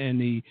 and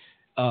the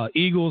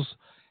Eagles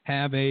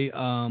have a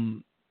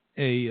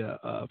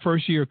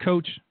first-year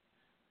coach,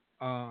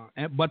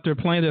 but they're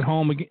playing at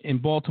home in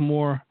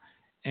Baltimore,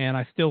 and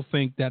I still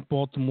think that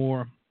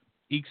Baltimore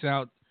ekes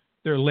out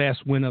their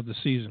last win of the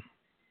season.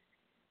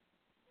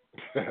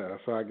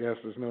 So I guess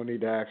there's no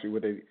need to ask you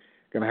what they're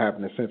going to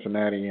happen to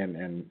Cincinnati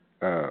and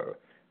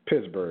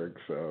Pittsburgh.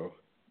 So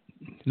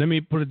let me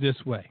put it this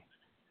way.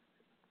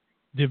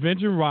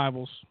 Division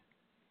rivals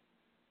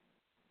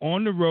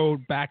on the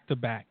road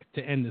back-to-back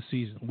to end the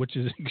season, which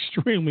is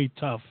extremely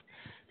tough.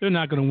 They're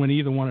not going to win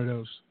either one of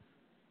those.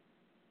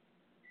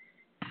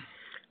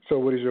 So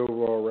what is your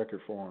overall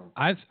record for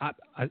them?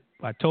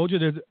 I told you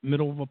they're the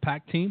middle of a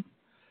pack team.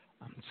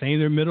 I'm saying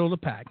they're middle of the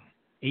pack,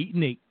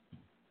 8-8.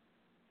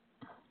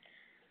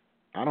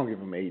 I don't give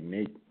them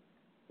 8-8,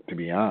 to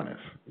be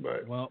honest.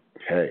 But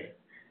hey,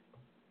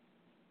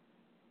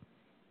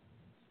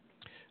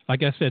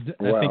 like I said,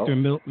 I think they're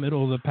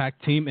middle of the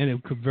pack team, and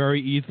it could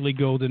very easily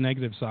go the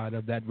negative side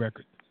of that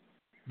record.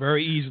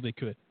 Very easily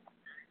could.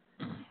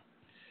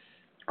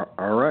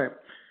 All right.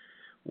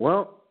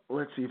 Well,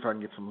 let's see if I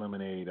can get some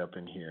lemonade up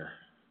in here.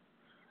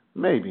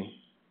 Maybe.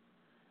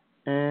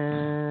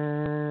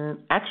 And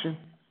action.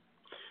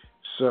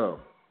 So,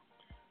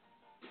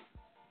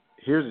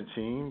 here's a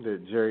team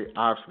that Jerry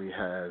obviously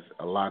has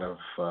a lot of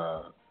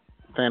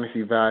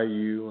fantasy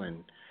value,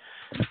 and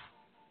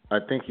I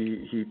think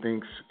he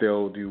thinks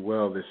they'll do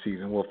well this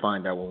season. We'll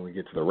find out when we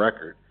get to the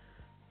record.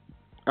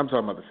 I'm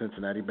talking about the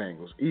Cincinnati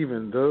Bengals.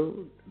 Even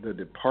though the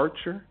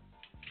departure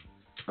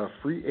of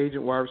free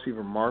agent wide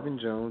receiver Marvin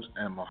Jones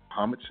and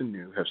Mohamed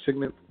Sanu have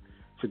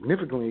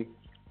significantly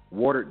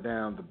watered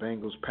down the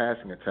Bengals'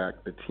 passing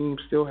attack, the team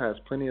still has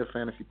plenty of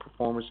fantasy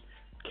performers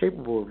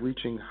capable of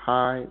reaching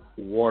high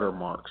water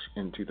marks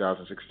in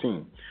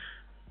 2016.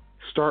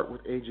 Start with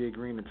A.J.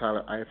 Green and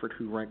Tyler Eifert,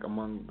 who rank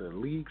among the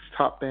league's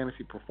top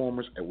fantasy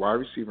performers at wide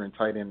receiver and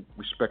tight end,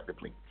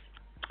 respectively.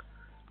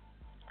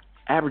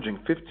 Averaging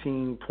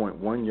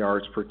 15.1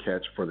 yards per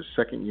catch for the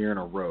second year in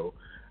a row,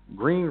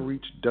 Green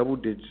reached double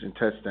digits in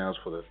touchdowns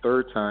for the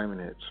third time in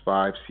its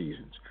 5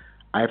 seasons.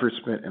 Eifert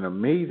spent an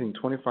amazing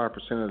 25%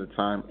 of the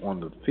time on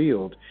the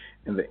field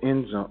in the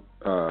end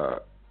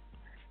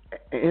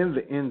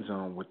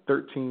zone with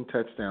 13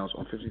 touchdowns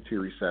on 52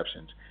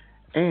 receptions,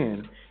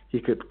 and he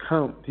could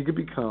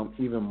become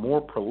even more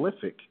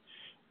prolific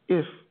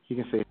if he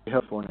can stay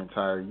healthy for an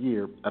entire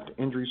year after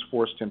injuries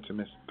forced him to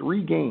miss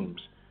 3 games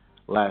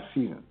last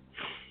season.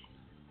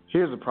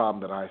 Here's a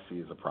problem that I see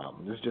as a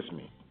problem. This is just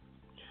me.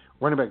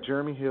 Running back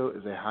Jeremy Hill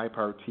is a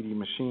high-powered TD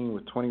machine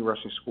with 20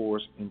 rushing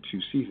scores in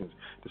 2 seasons,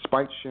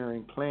 despite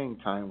sharing playing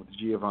time with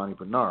Giovanni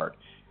Bernard,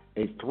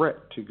 a threat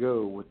to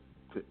go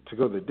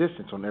the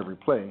distance on every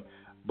play,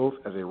 both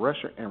as a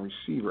rusher and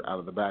receiver out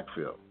of the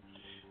backfield.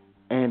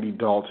 Andy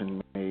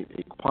Dalton made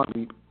a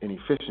quantum leap in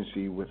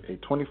efficiency with a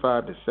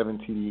 25-7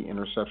 TD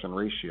interception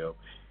ratio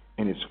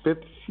in his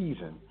 5th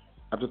season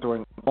after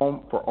throwing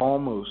for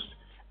almost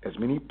as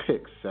many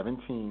picks,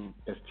 17,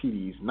 as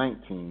TDs,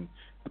 19,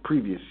 the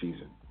previous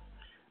season.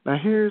 Now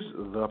here's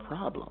the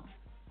problem.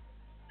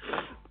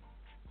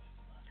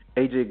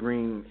 A.J.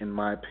 Green, in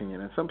my opinion,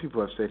 and some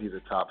people have said he's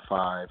a top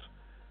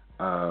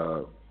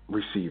 5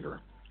 receiver.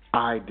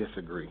 I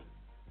disagree.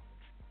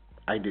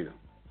 I do.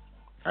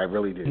 I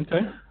really do.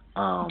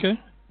 Okay.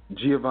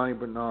 Giovanni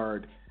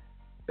Bernard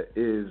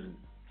is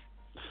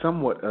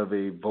somewhat of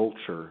a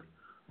vulture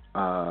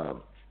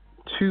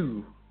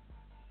to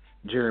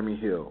Jeremy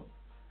Hill,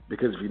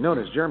 because if you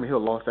notice, Jeremy Hill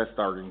lost that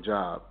starting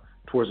job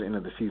towards the end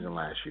of the season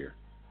last year.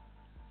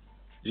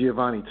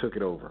 Giovanni took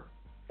it over,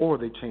 or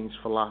they changed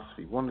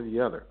philosophy, one or the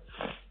other.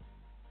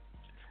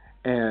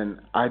 And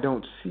I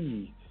don't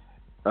see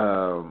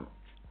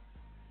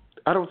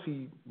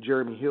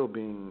Jeremy Hill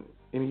being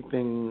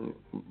anything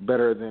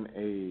better than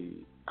a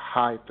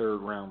high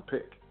 3rd round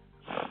pick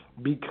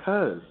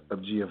because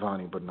of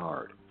Giovanni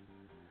Bernard.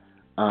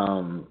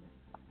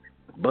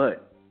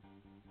 But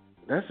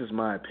that's just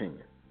my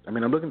opinion. I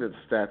mean, I'm looking at the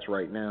stats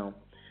right now.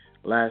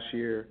 Last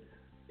year,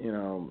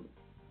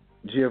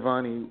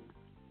 Giovanni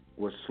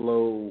was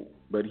slow,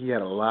 but he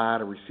had a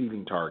lot of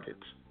receiving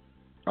targets.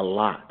 A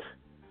lot.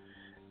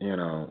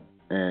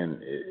 And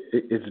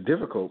it's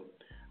difficult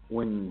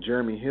when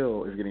Jeremy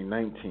Hill is getting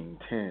 19,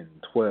 10,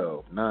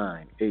 12,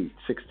 9, 8,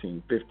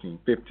 16, 15,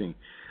 15.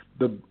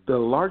 The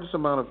largest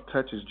amount of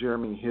touches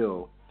Jeremy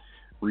Hill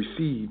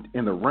received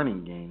in the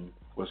running game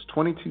was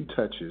 22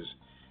 touches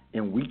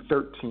in Week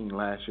 13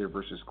 last year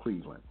versus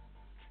Cleveland.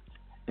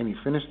 And he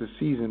finished the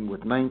season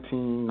with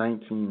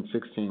 19,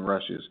 16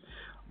 rushes.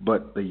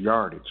 But the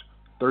yardage,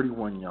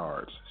 31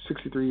 yards,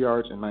 63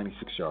 yards, and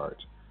 96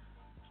 yards.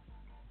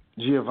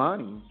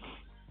 Giovanni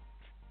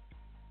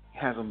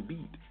has him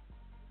beat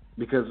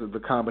because of the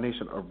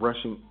combination of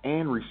rushing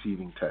and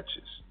receiving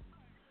touches.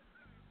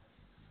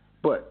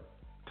 But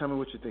tell me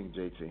what you think,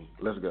 JT.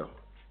 Let's go.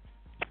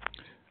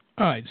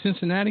 All right,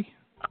 Cincinnati.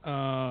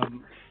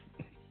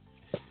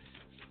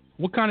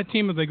 What kind of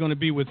team are they going to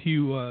be with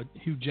Hugh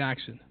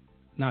Jackson?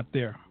 not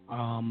there.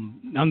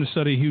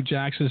 Understudy Hugh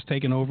Jackson is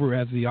taking over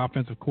as the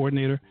offensive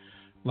coordinator.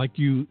 Like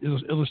you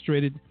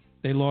illustrated,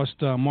 they lost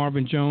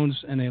Marvin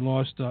Jones and they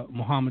lost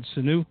Mohamed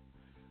Sanu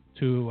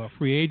to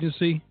free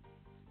agency.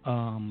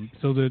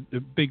 So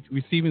the big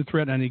receiving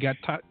threat, and he got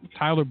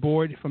Tyler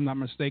Boyd, if I'm not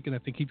mistaken. I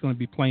think he's going to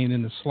be playing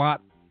in the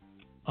slot.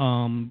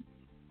 And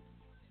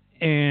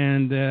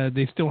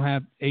they still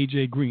have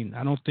A.J. Green.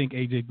 I don't think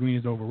A.J. Green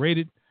is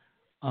overrated.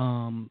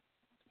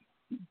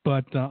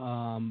 But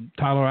Tyler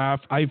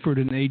Eifert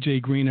and A.J.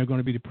 Green are going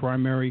to be the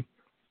primary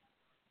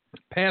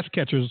pass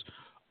catchers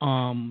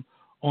on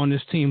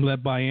this team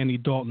led by Andy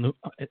Dalton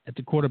at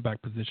the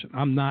quarterback position.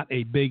 I'm not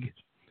a big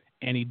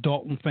Andy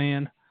Dalton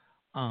fan,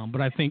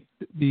 but I think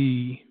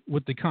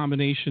with the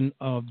combination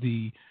of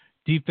the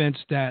defense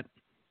that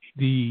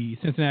the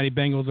Cincinnati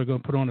Bengals are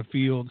going to put on the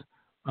field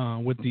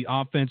with the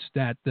offense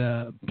that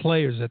the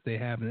players that they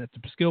have at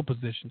the skill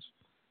positions,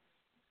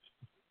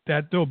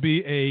 that there'll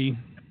be a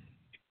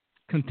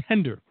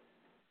contender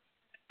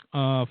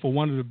for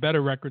one of the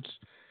better records,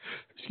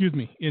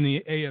 in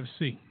the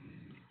AFC.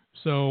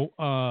 So,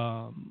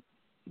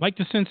 like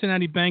the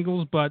Cincinnati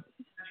Bengals, but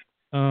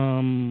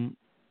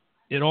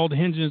it all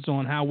hinges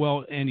on how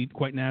well Andy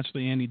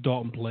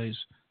Dalton plays.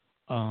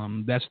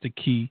 That's the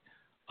key,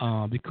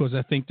 because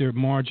I think their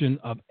margin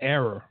of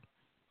error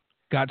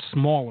got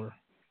smaller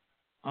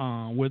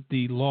with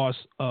the loss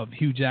of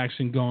Hugh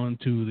Jackson going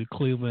to the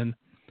Cleveland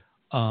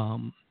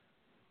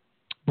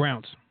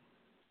Browns.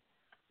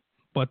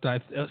 But I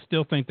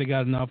still think they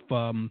got enough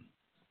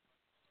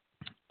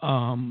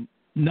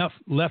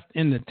left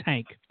in the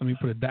tank, let me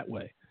put it that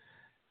way,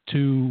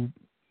 to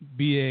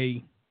be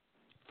a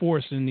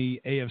force in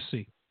the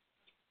AFC.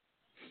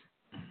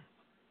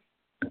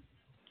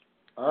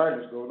 All right,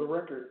 let's go with the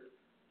record.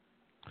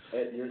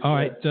 All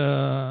right.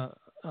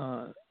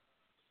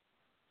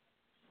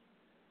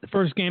 The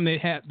first game they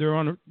had,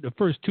 the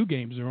first two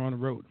games they're on the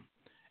road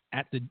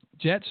at the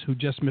Jets, who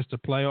just missed the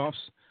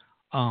playoffs.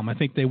 I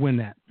think they win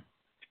that.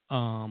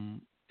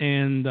 And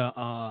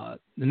the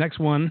next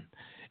one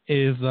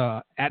is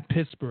at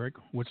Pittsburgh,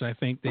 which I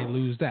think they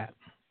lose that.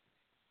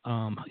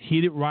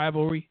 Heated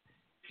rivalry,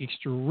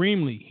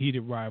 extremely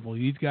heated rivalry.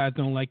 These guys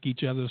don't like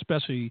each other,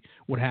 especially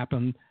what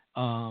happened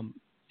in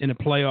the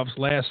playoffs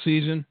last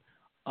season.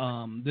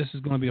 This is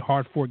going to be a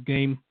hard-fought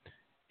game,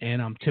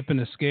 and I'm tipping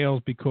the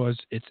scales because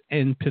it's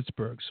in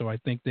Pittsburgh, so I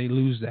think they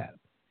lose that.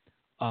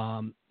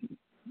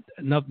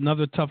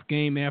 Another tough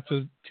game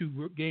after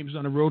two games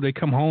on the road. They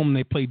come home and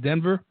they play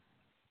Denver.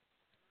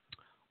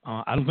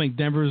 I don't think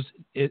Denver's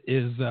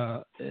is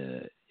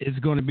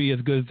going to be as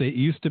good as they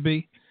used to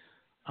be.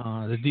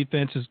 The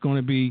defense is going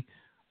to be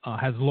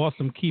has lost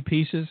some key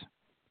pieces,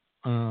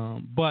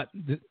 but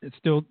it's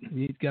still,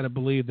 you've got to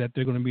believe that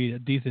they're going to be a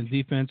decent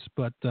defense.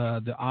 But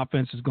the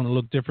offense is going to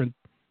look different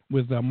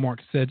with Mark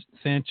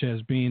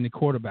Sanchez being the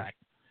quarterback.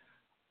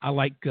 I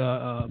like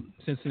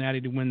Cincinnati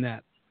to win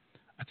that.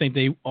 I think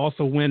they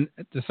also win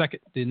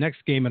the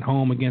next game at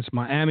home against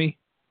Miami.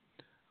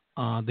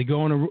 They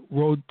go on the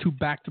road 2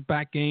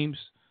 back-to-back games.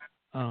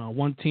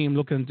 One team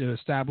looking to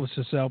establish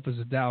itself as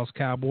the Dallas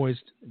Cowboys.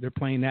 They're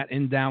playing that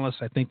in Dallas.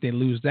 I think they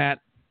lose that.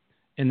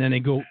 And then they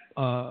go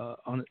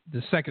on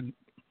the second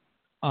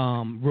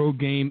road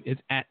game.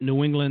 It's at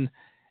New England,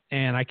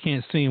 and I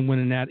can't see them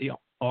winning that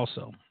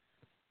also.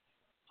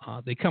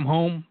 They come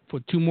home for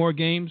 2 more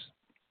games,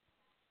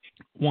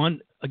 one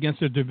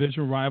against their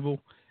division rival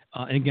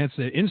and against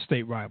their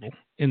in-state rival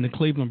in the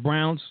Cleveland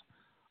Browns,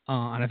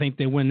 and I think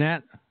they win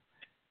that.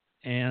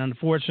 And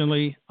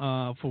unfortunately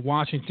for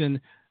Washington,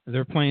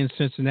 they're playing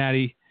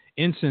Cincinnati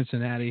in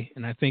Cincinnati,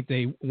 and I think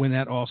they win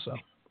that also.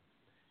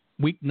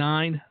 Week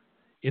 9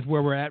 is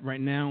where we're at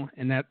right now,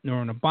 and that they're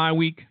on a bye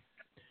week.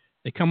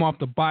 They come off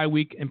the bye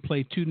week and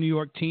play 2 New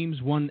York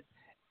teams, one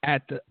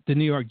at the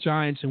New York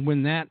Giants and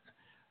win that,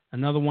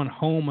 another one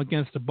home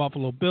against the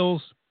Buffalo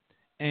Bills,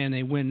 and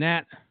they win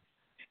that.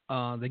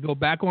 They go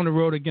back on the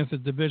road against a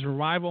division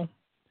rival,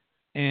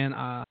 and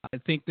I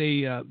think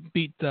they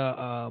beat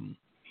the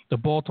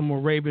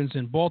Baltimore Ravens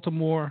in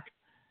Baltimore,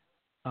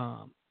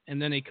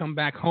 and then they come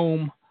back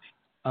home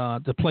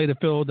to play the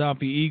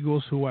Philadelphia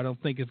Eagles, who I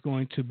don't think is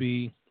going to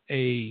be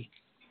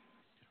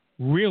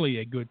really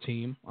a good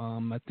team.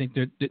 I think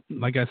they're,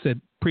 like I said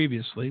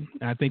previously,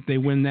 I think they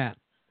win that.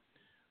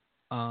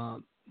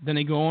 Then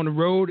they go on the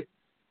road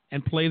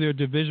and play their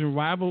division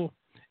rival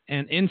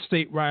and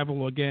in-state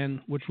rival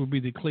again, which will be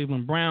the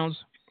Cleveland Browns,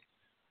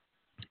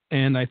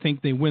 and I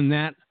think they win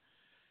that.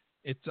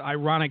 It's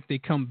ironic they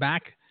come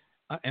back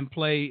and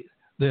play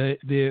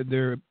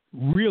their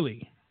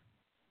really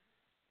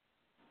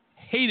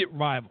hated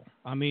rival.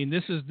 I mean,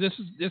 this is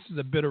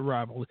a bitter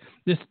rival.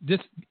 This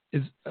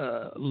is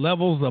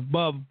levels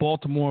above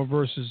Baltimore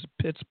versus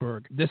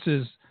Pittsburgh. This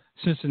is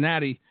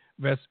Cincinnati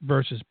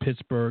versus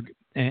Pittsburgh,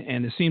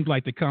 and it seems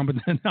like the common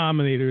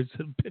denominator is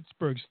the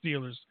Pittsburgh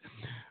Steelers.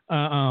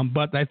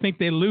 But I think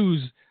they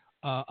lose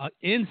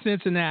in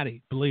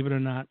Cincinnati. Believe it or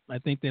not, I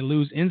think they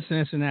lose in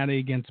Cincinnati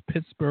against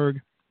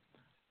Pittsburgh.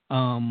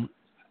 Then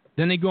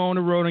they go on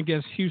the road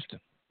against Houston.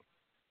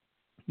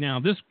 Now,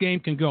 this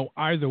game can go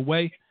either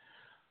way,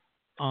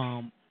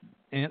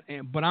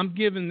 but I'm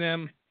giving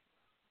them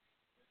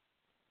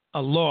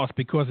a loss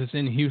because it's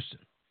in Houston.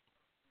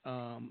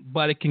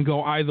 But it can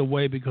go either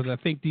way because I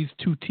think these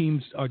two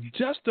teams are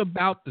just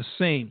about the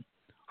same.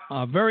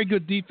 Very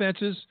good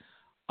defenses,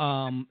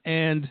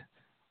 and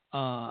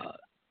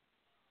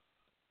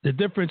the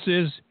difference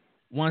is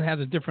one has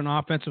a different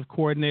offensive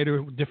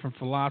coordinator, different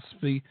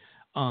philosophy.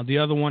 The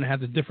other one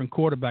has a different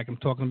quarterback. I'm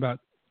talking about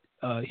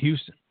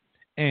Houston.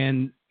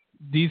 And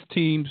these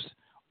teams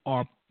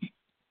are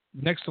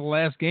next to the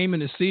last game in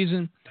the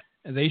season,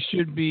 and they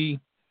should be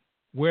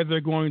where they're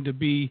going to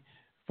be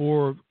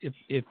for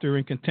if they're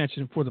in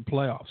contention for the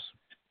playoffs.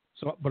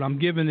 So, but I'm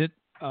giving it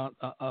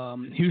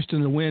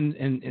Houston the win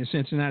and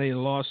Cincinnati a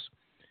loss.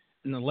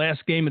 In the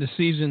last game of the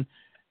season,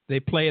 they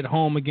play at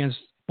home against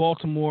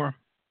Baltimore,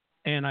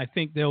 and I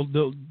think they'll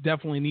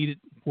definitely need it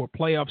for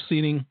playoff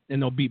seeding,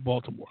 and they'll beat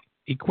Baltimore.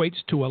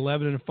 Equates to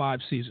 11-5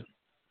 season.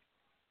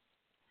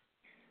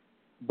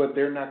 But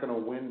they're not going to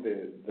win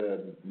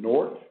the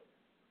North?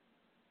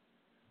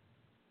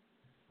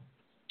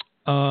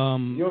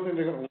 You don't think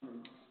they're going to win?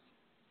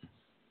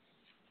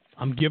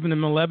 I'm giving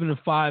them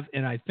 11-5,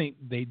 and I think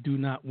they do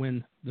not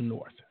win the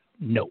North.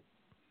 No.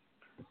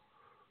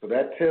 So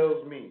that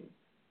tells me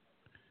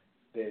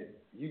that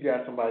you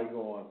got somebody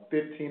going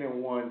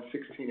 15-1,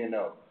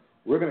 16-0.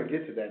 We're going to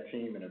get to that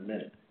team in a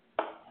minute.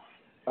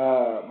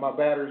 My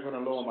battery's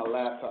running low on my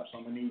laptop, so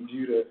I'm going to need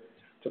you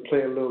to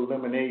play a little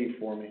lemonade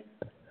for me.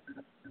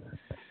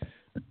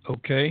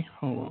 Okay.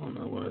 Hold on.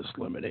 Where's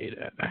lemonade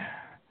at?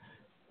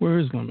 Where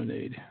is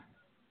lemonade?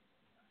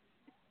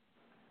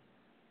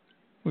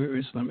 Where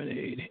is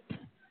lemonade?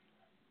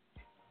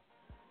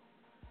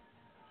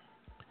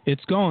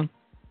 It's gone.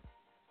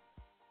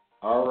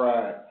 All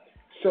right.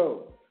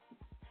 So,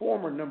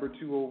 former number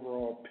 2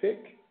 overall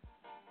pick,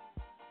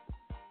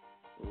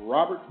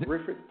 Robert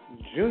Griffin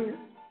III,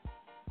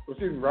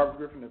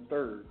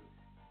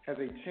 has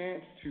a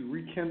chance to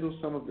rekindle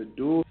some of the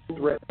dual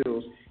threat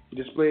skills he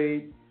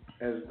displayed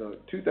as the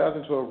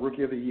 2012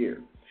 Rookie of the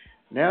Year.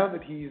 Now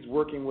that he's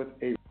working with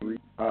a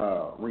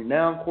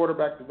renowned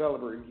quarterback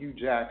developer in Hugh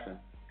Jackson,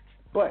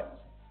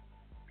 but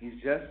he's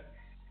just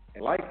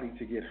likely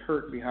to get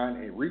hurt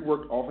behind a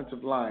reworked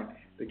offensive line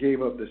that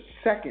gave up the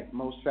second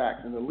most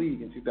sacks in the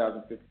league in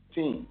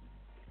 2015.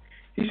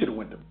 He should have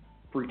went to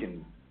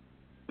freaking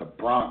the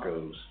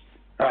Broncos.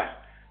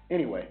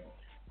 Anyway,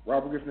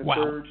 Robert Griffin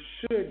III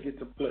should get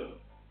to play.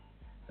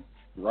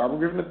 Robert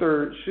Griffin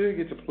III should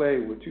get to play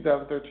with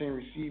 2013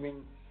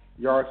 receiving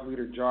yards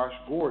leader Josh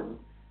Gordon.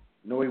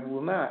 No, he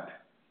will not.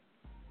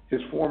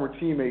 His former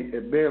teammate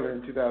at Baylor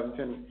in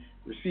 2010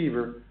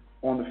 receiver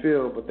on the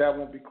field, but that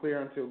won't be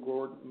clear until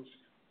Gordon's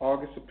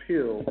August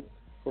appeal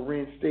for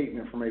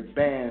reinstatement from a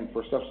ban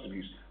for substance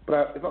abuse.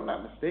 But if I'm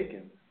not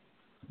mistaken,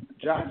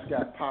 Josh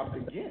got popped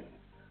again.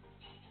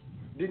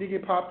 Did he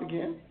get popped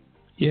again?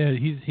 Yeah,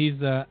 he's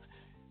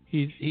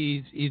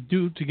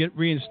due to get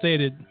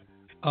reinstated,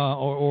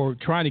 or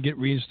trying to get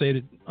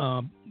reinstated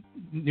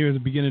near the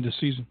beginning of the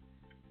season.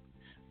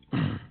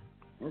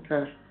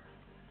 Okay.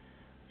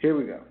 Here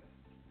we go.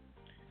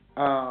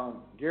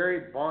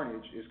 Gary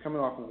Barnidge is coming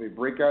off of a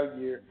breakout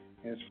year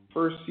in his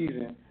first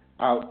season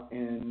out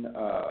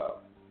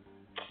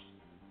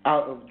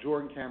of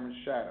Jordan Cameron's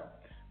shadow,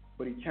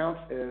 but he counts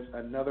as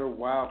another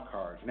wild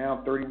card.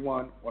 Now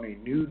 31 on a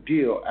new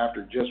deal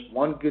after just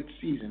one good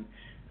season,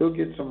 he'll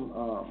get some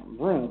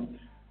room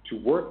to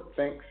work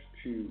thanks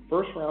to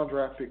first-round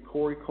draft pick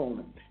Corey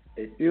Coleman,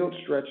 a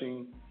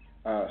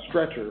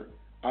stretcher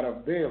out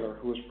of Baylor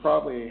who is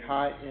probably a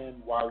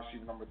high-end wide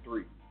receiver number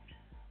 3.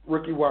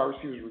 Rookie wide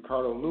receivers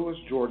Ricardo Lewis,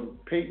 Jordan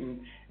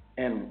Payton,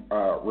 and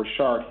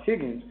Rashard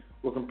Higgins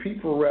will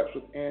compete for reps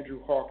with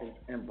Andrew Hawkins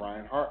and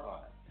Brian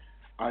Hartline.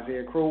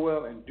 Isaiah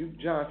Crowell and Duke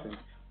Johnson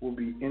will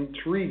be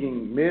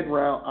intriguing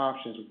mid-round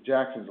options with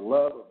Jackson's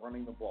love of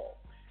running the ball,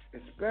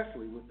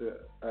 especially with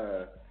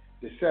the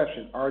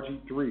deception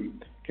RG3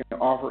 can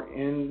offer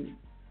in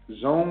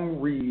zone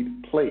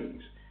read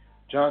plays.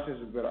 Johnson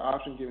is a better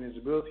option given his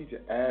ability to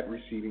add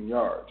receiving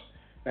yards.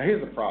 Now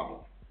here's the problem.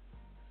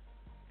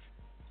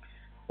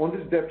 On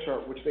this depth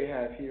chart, which they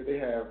have here, they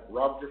have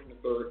Robert Griffin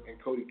III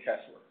and Cody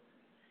Kessler.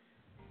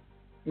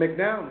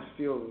 McNown is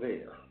still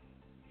there.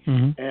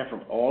 Mm-hmm. And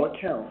from all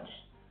accounts,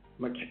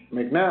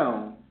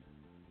 McNown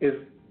is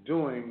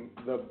doing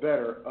the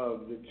better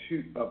of the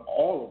two, of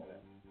all of them.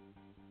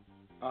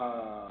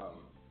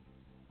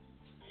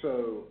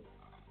 So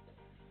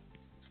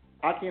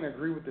I can't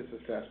agree with this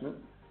assessment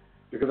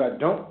because I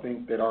don't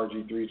think that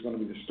RG3 is going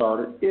to be the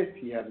starter if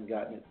he hasn't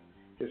gotten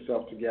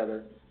himself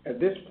together at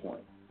this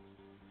point.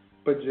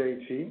 But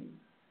JT,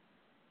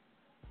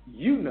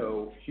 you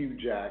know Hugh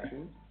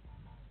Jackson.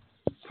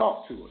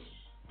 Talk to us.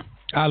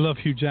 I love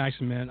Hugh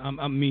Jackson, man.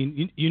 I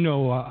mean,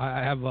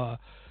 I have a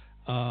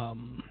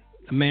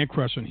man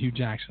crush on Hugh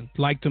Jackson.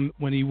 Liked him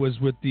when he was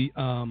with the,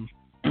 I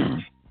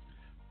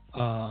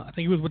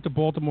think he was with the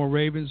Baltimore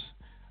Ravens.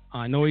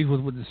 I know he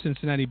was with the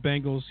Cincinnati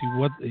Bengals. He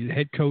was the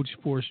head coach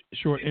for a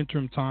short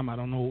interim time. I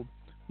don't know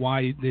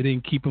why they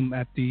didn't keep him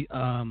at the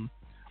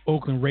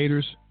Oakland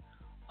Raiders.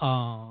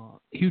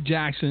 Hugh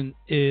Jackson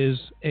is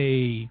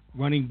a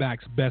running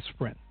back's best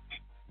friend.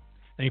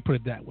 Let me put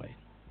it that way.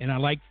 And I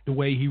like the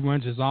way he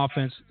runs his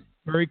offense.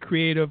 Very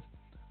creative,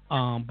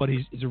 but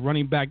he's a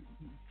running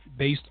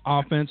back-based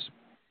offense.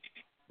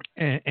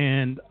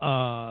 And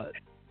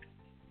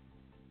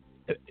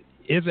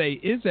is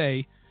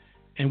a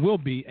and will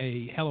be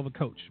a hell of a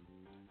coach.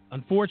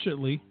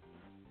 Unfortunately,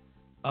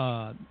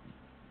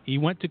 he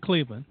went to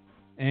Cleveland,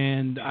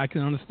 and I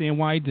can understand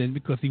why he did,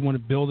 because he wanted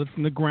to build it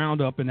from the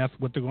ground up, and that's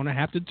what they're going to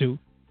have to do.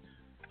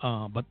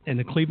 But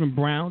the Cleveland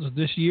Browns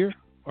this year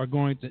are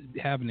going to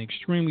have an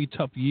extremely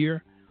tough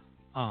year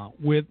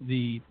with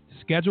the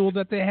schedule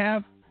that they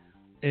have.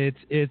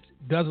 It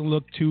doesn't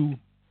look too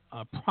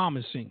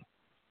promising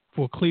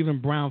for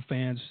Cleveland Brown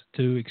fans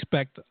to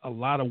expect a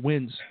lot of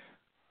wins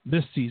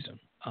this season.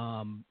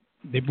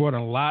 They brought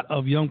a lot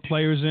of young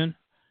players in,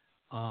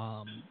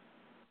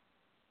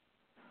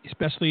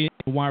 especially in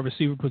the wide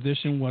receiver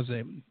position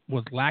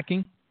was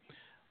lacking.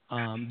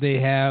 They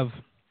have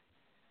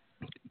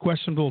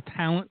questionable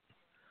talent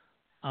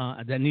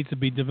that needs to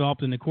be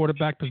developed in the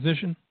quarterback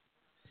position,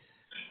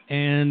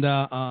 and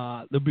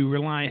they'll be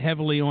relying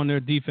heavily on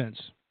their defense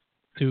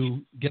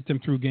to get them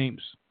through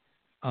games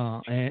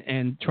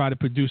and try to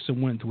produce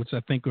some wins, which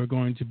I think are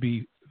going to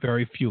be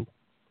very few.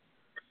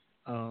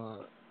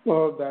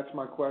 Well, that's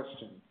my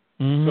question.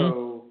 Mm-hmm.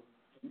 So,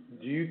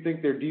 do you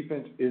think their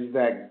defense is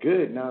that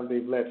good now that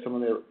they've let some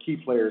of their key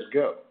players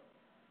go?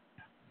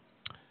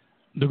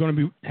 They're going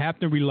to have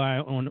to rely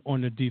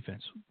on the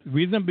defense. The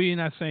reason being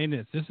I'm saying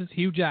this is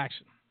Hugh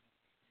Jackson.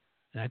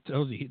 And I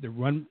told you, the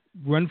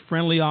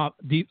run-friendly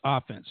deep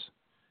offense.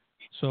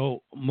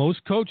 So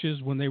most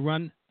coaches, when they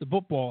run the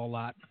football a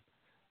lot,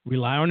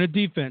 rely on the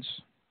defense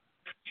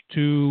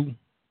to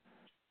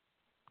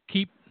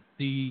keep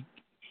the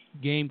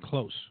game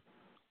close.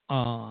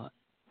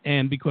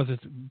 And because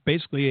it's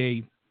basically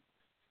a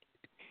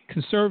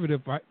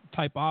conservative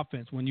type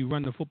offense when you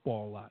run the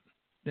football a lot,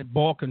 that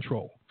ball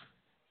control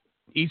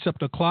eats up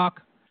the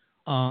clock,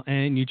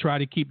 and you try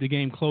to keep the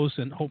game close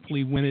and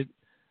hopefully win it,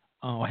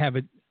 or have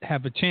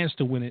a chance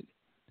to win it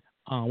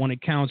when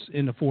it counts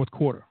in the fourth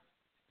quarter.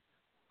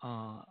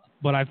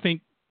 But I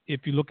think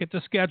if you look at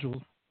the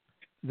schedule,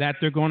 that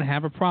they're going to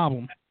have a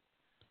problem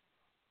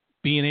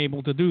being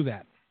able to do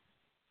that.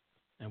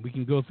 And we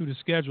can go through the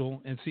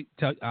schedule and see.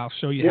 I'll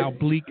show you how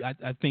bleak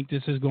I think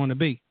this is going to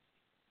be.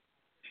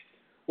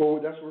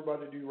 Well, that's what we're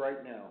about to do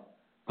right now.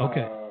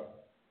 Okay.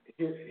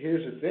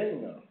 Here's the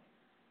thing, though.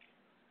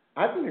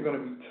 I think they're going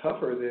to be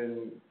tougher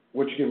than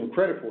what you give them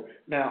credit for.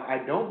 Now,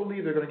 I don't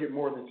believe they're going to get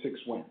more than 6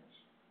 wins.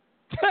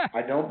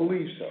 I don't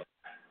believe so.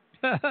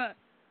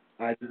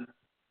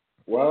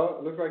 Well,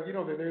 it looks like you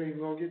don't think they're even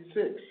going to get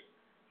 6.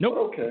 Nope.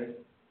 But okay.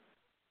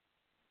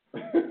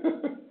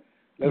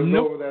 Let's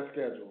go over that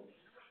schedule.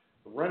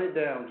 Run it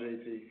down,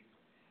 JT.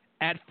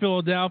 At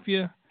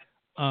Philadelphia,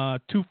 2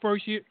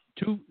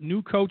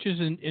 new coaches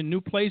in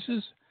new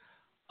places.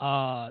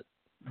 You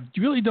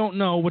really don't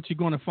know what you're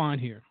going to find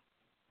here.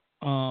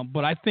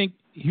 But I think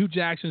Hugh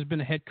Jackson's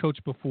been a head coach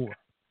before.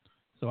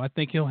 So I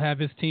think he'll have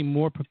his team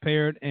more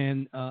prepared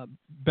and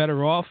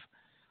better off.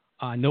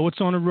 I know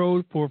it's on the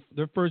road for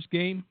their first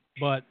game,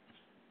 but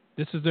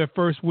this is their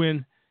first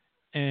win,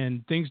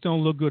 and things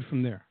don't look good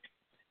from there.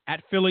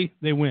 At Philly,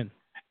 they win.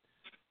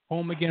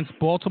 Home against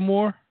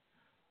Baltimore,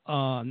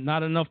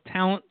 not enough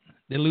talent.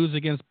 They lose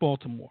against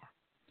Baltimore.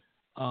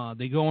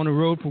 They go on the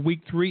road for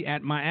week 3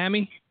 at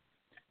Miami.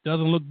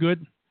 Doesn't look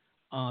good.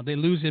 They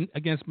lose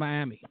against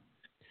Miami.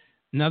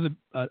 Another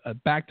a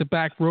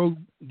back-to-back road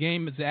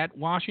game is at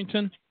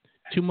Washington.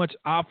 Too much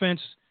offense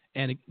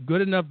and a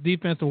good enough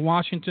defense of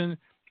Washington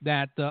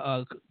that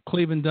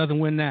Cleveland doesn't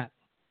win that.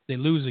 They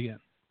lose again.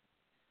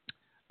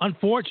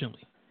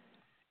 Unfortunately,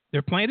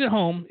 they're playing at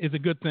home is a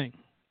good thing.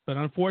 But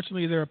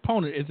unfortunately, their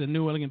opponent is the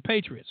New England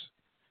Patriots.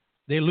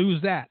 They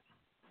lose that.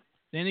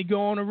 Then they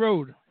go on the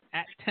road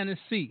at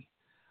Tennessee.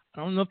 I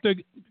don't know if they're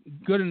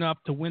good enough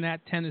to win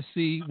at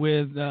Tennessee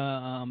with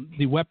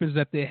the weapons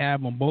that they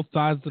have on both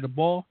sides of the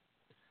ball.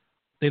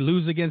 They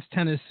lose against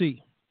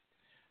Tennessee.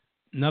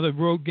 Another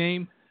road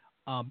game,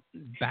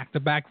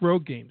 back-to-back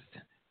road games.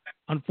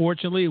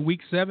 Unfortunately,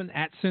 week 7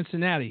 at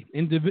Cincinnati,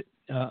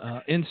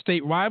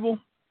 in-state rival,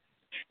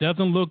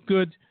 doesn't look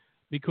good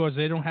because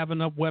they don't have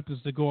enough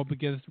weapons to go up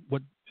against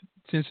what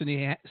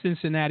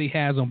Cincinnati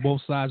has on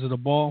both sides of the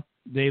ball.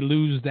 They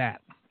lose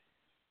that.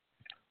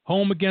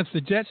 Home against the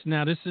Jets.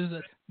 Now this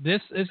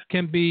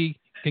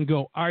can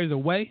go either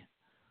way,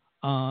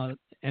 and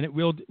it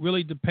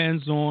really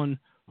depends on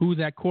who's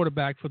that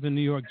quarterback for the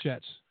New York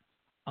Jets.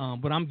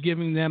 But I'm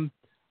giving them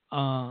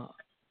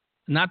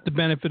not the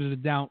benefit of the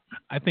doubt.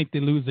 I think they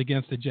lose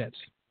against the Jets.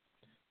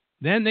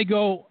 Then they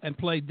go and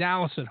play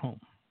Dallas at home.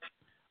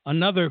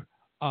 Another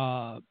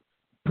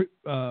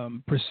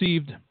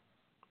perceived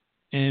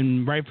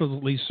and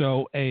rightfully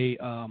so a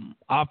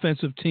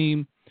offensive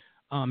team.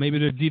 Maybe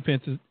their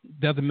defense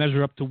doesn't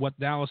measure up to what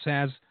Dallas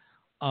has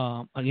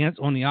on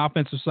the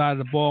offensive side of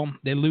the ball.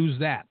 They lose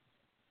that.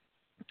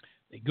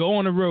 They go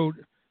on the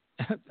road.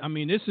 I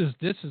mean, this is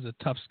a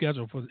tough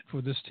schedule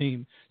for this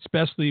team,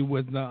 especially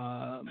with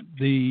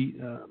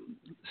the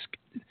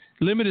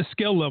limited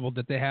skill level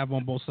that they have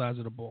on both sides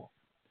of the ball.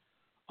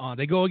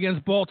 They go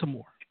against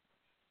Baltimore,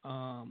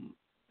 and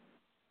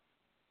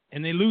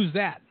they lose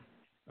that.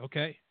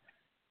 Okay,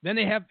 then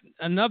they have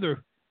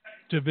another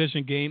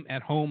division game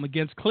at home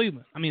against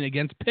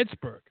against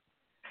Pittsburgh.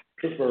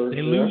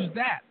 They lose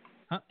that,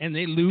 and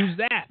they lose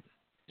that.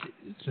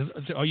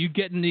 So are you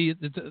getting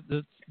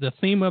the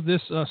theme of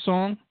this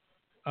song?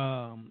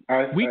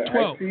 Week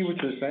 12. I see what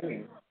you're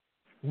saying.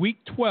 Week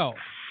 12,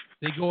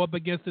 they go up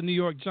against the New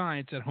York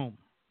Giants at home.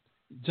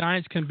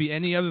 Giants can be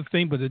any other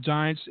thing, but the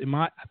Giants,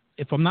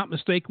 if I'm not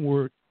mistaken,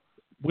 were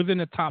within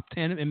the top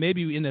 10 and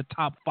maybe in the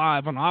top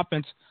 5 on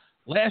offense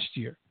last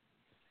year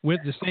with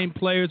the same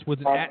players with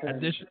an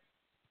addition.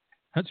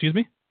 Excuse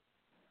me?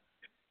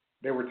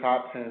 They were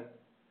top 10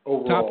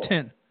 overall.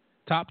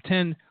 Top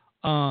 10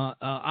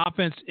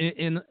 offense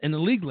in the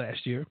league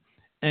last year.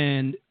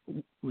 And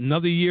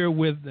another year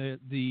with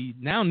the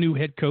now new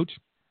head coach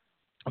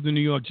of the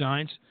New York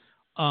Giants.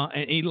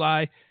 And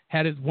Eli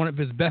had one of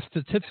his best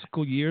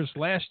statistical years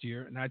last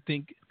year. And I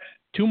think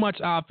too much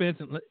offense.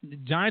 The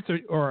Giants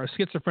are a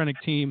schizophrenic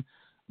team,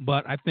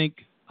 but I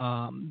think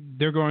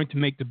they're going to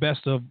make the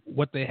best of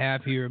what they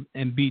have here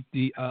and beat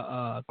the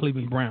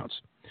Cleveland Browns.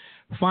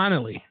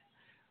 Finally,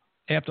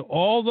 after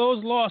all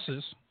those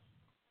losses,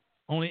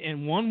 only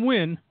in one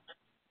win,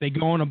 they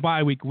go on a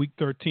bye week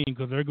 13,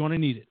 because they're going to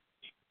need it.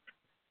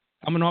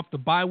 Coming off the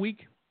bye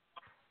week,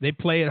 they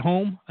play at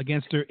home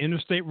against their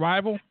interstate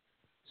rival,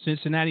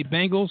 Cincinnati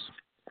Bengals,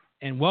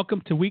 and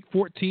welcome to week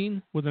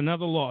 14 with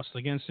another loss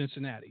against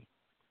Cincinnati.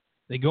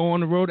 They go on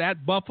the road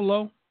at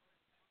Buffalo,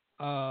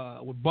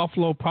 with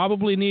Buffalo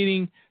probably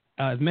needing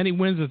as many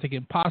wins as they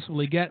can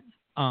possibly get,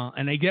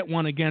 and they get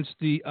one against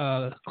the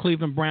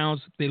Cleveland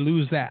Browns. They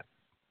lose that.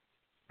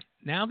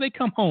 Now they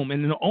come home,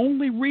 and the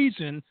only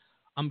reason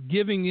I'm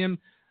giving them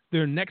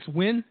their next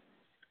win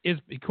is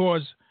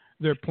because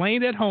they're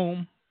playing at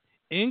home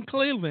in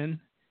Cleveland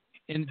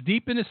and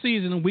deep in the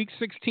season in Week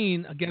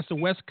 16 against the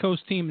West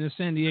Coast team, the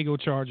San Diego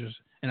Chargers,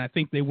 and I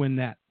think they win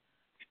that.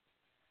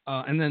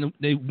 And then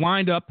they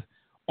wind up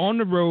on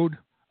the road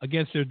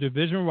against their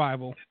division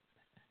rival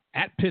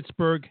at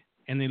Pittsburgh,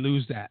 and they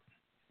lose that.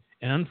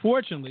 And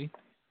unfortunately,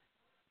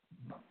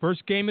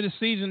 first game of the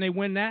season, they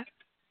win that.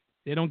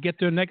 They don't get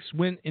their next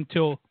win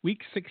until Week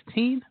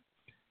 16.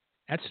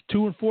 That's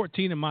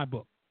 2-14 in my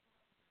book.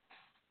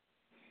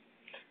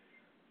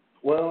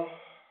 Well,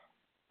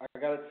 I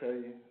got to tell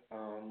you,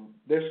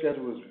 their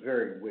schedule is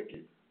very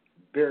wicked,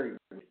 very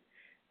wicked.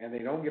 And they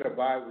don't get a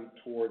bye week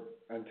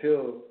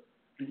until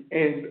the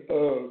end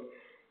of,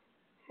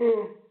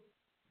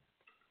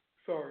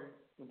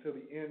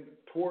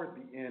 toward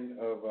the end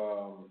of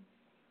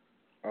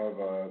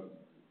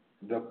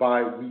the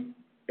bye week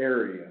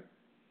area,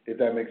 if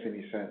that makes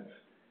any sense.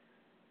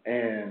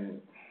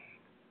 And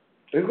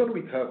it's going to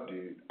be tough,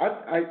 dude.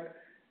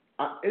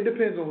 It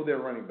depends on who their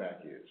running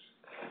back is.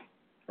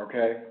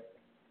 Okay?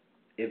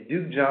 If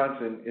Duke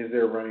Johnson is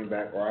their running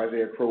back or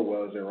Isaiah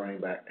Crowell is their running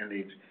back, and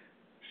they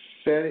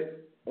set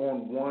it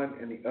on one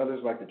and the others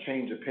like to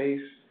change the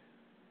pace,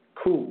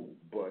 cool.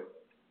 But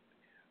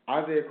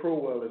Isaiah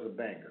Crowell is a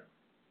banger.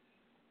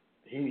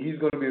 He's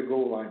going to be a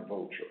goal line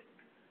vulture.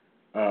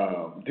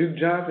 Duke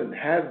Johnson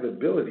has the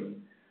ability,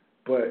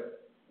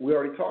 but we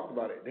already talked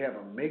about it. They have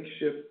a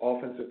makeshift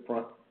offensive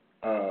front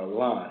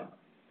line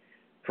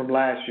from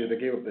last year. They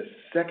gave up the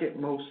second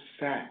most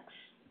sacks.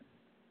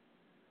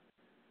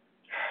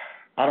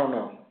 I don't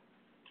know.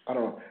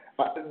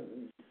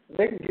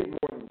 They can get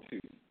more than 2.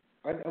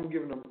 I'm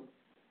giving them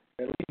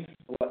at least.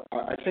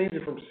 I changed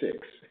it from 6.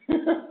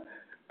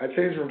 I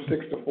changed it from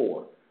 6 to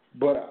 4,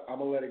 but I'm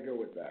gonna let it go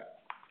with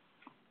that.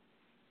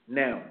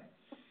 Now,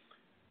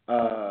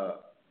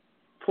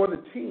 for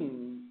the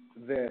team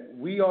that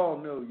we all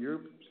know,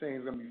 you're saying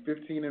is gonna be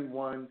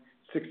 15-1,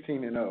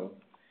 16-0,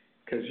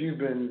 because you've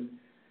been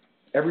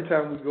every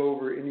time we go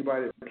over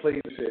anybody that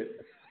plays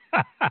it,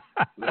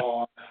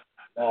 lost.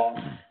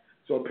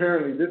 So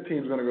apparently this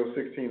team's going to go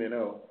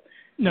 16-0.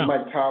 No.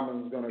 Mike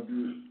Tomlin's going to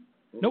be.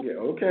 Nope. Yeah,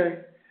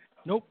 okay.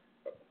 Nope.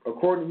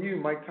 According to you,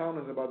 Mike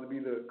Tomlin's about to be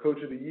the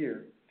coach of the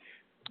year.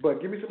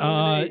 But give me some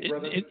lemonade,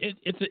 brother.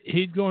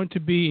 He's going to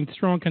be in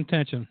strong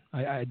contention.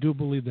 I do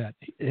believe that,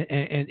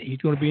 and he's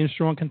going to be in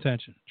strong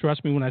contention.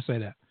 Trust me when I say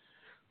that.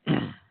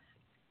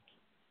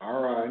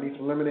 All right, I need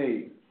some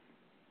lemonade.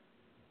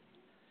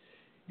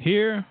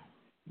 Here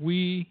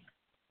we.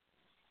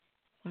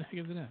 What the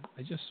heck is that?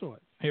 I just saw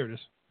it. Here it is.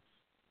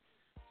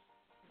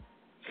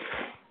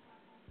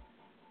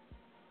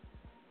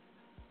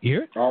 You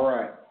hear it? All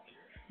right.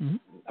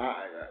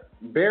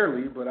 Mm-hmm.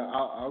 Barely, but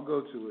I'll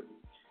go to it.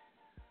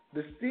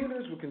 The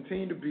Steelers will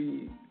continue to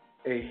be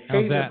a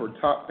haven for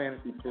top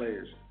fantasy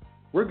players.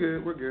 We're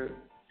good.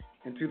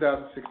 In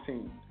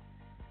 2016,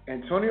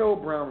 Antonio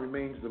Brown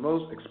remains the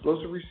most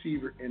explosive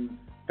receiver in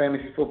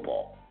fantasy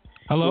football.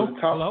 Hello?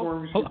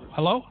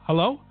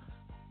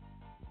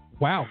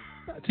 Wow.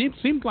 It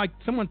seems like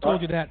someone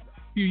told you that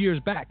a few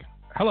years back.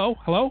 Hello.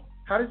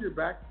 How does your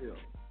back feel?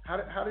 How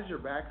does your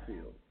back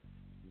feel?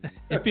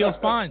 It feels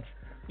fine.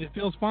 It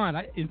feels fine.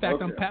 In fact,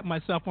 Okay. I'm patting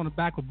myself on the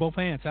back with both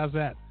hands. How's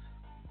that?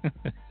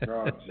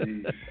 Oh,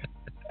 jeez.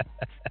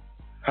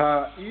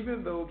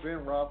 Even though Ben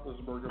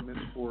Roethlisberger missed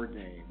 4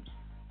 games,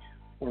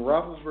 when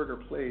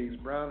Roethlisberger plays,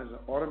 Brown is an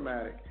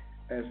automatic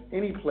as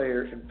any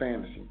player in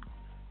fantasy.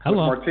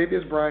 Hello. With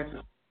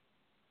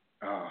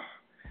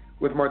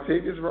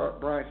Martavius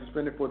Bryant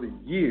suspended for the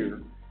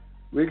year,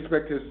 we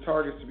expect his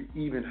targets to be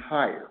even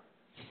higher.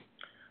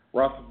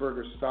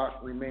 Roethlisberger's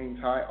stock remains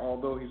high,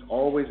 although he's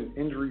always an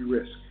injury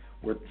risk.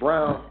 With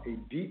Brown, a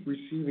deep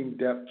receiving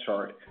depth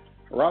chart,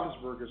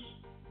 Roethlisberger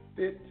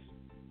fits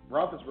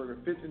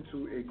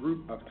into a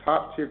group of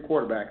top-tier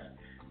quarterbacks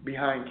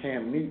behind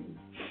Cam Newton.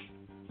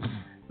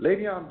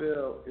 Le'Veon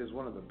Bell is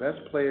one of the best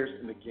players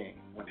in the game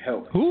when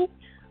healthy. Who?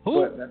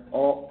 But that's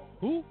all.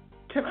 Who?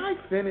 Can I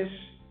finish?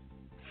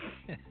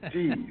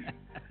 Jeez.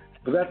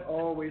 But that's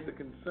always a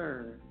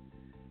concern,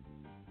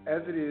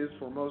 as it is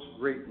for most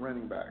great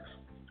running backs.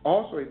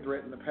 Also a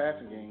threat in the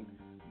passing game,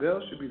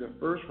 Bell should be the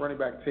first running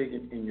back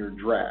taken in your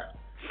draft.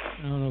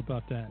 I don't know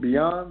about that.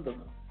 Beyond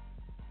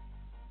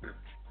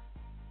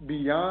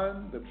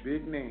the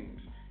big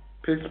names,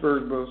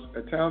 Pittsburgh boasts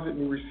a talented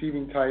new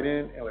receiving tight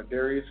end,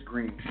 Ladarius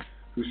Green,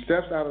 who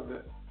steps out of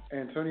the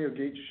Antonio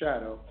Gates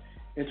shadow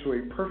into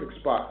a perfect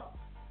spot.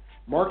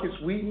 Marcus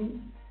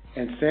Wheaton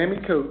and Sammy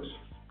Coates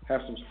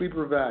have some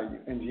sleeper value,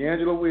 and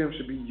D'Angelo Williams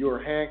should be your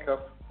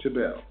handcuff to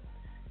Bell.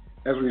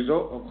 As a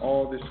result of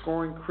all this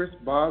scoring, Chris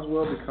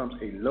Boswell becomes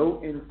a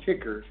low-end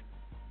kicker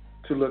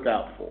to look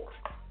out for.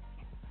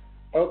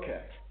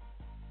 Okay.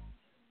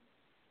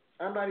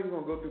 I'm not even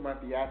going to go through my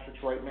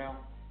theatrics right now.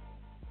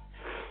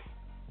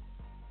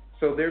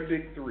 So they're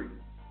big 3.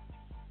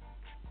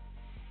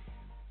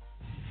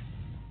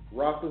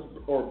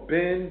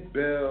 Ben,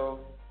 Bell,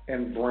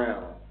 and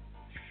Brown.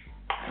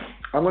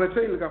 I'm going to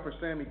tell you, look out for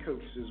Sammy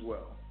Coates as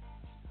well.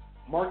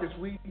 Marcus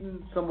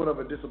Wheaton, somewhat of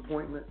a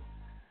disappointment.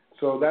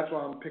 So that's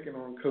why I'm picking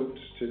on Coates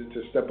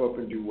to step up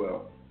and do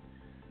well.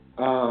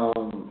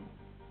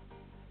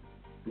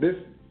 This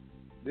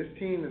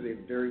team is a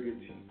very good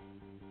team.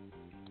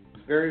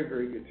 Very,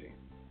 very good team.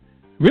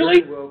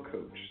 Really? Very well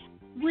coached.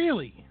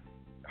 Really?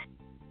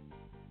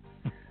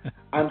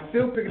 I'm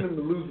still picking them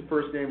to lose the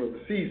first game of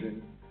the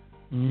season,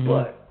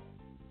 but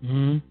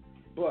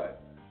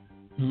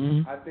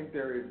I think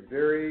they're a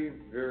very,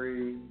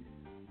 very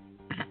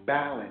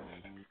balanced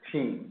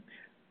team.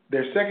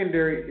 Their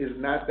secondary is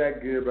not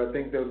that good, but I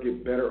think they'll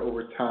get better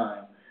over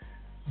time.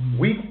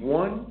 Week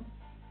 1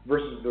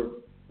 versus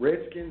the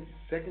Redskins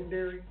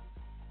secondary,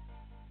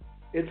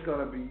 it's going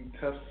to be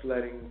tough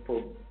sledding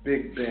for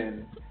Big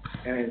Ben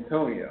and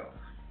Antonio.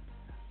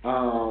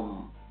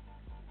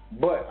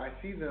 But I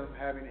see them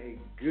having a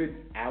good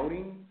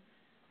outing,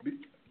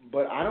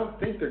 but I don't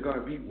think they're going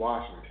to beat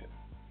Washington.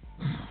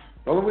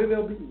 The only way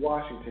they'll beat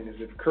Washington is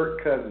if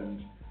Kirk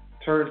Cousins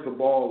turns the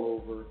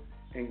ball over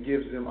and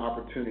gives them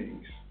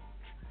opportunities.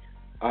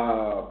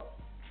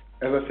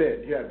 As I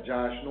said, you have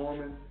Josh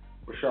Norman,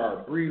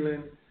 Rashard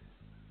Breeland,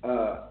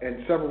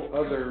 and several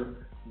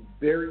other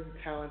very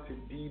talented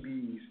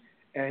DBs,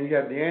 and you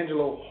have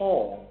D'Angelo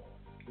Hall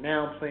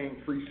now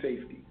playing free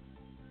safety.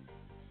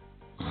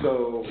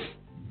 So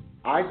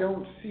I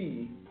don't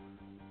see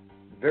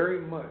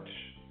very much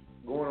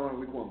going on in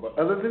week 1. But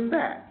other than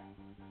that,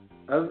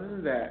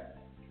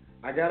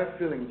 I got a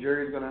feeling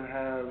Jerry's going to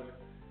have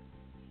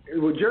 –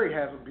 well, Jerry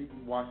hasn't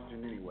beaten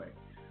Washington anyway.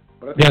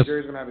 But I think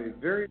Jerry's going to have a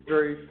very,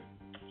 very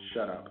 –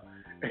 shut up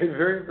 – a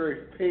very,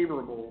 very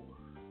favorable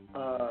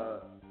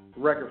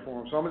record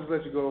for him. So I'm going to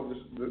let you go over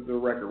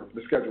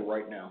the schedule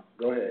right now.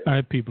 Go ahead. All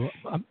right, people.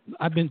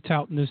 I've been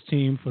touting this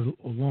team for the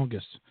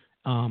longest.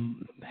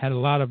 Had a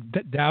lot of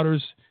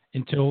doubters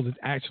until it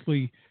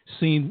actually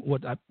seen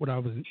what I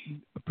was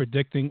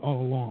predicting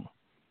all along.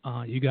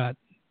 You got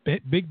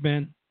Big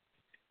Ben.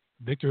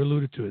 Victor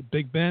alluded to it.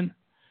 Big Ben.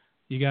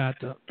 You got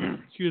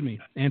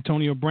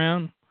Antonio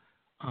Brown.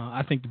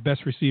 I think the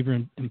best receiver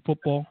in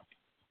football.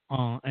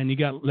 And you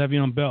got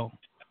Le'Veon Bell,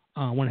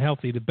 when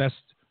healthy, the best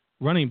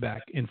running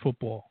back in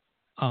football.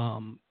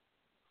 And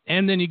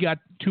then you got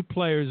 3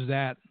 players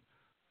that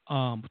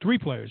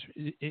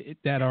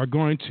are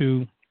going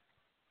to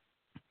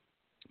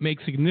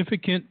make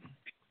significant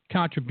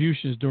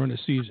contributions during the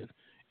season.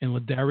 And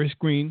Ladarius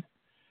Green,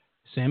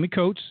 Sammy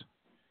Coates,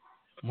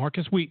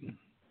 Marcus Wheaton.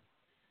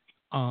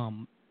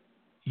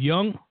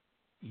 Young,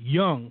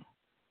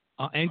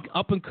 and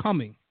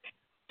up-and-coming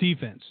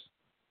defense.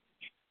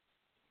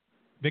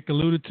 Vic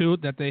alluded to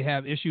it, that they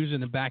have issues in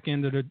the back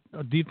end of the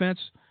defense.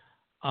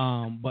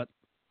 But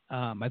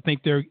I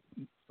think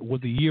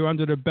with a year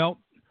under their belt,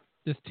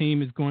 this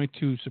team is going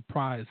to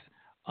surprise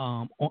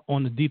on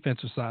the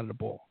defensive side of the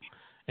ball.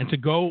 And to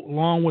go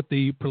along with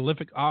the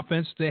prolific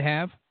offense they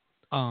have,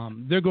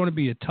 they're going to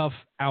be a tough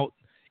out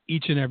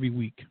each and every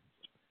week.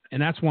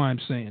 And that's why I'm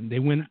saying they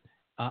win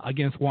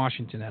against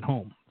Washington at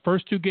home.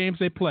 First 2 games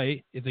they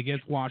play is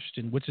against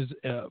Washington, which is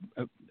a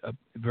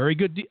very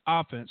good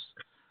offense.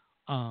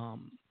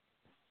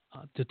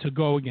 to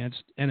go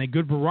against, and a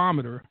good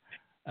barometer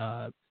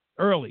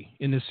early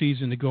in the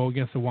season to go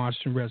against the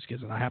Washington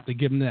Redskins. And I have to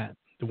give them that,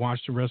 the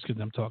Washington Redskins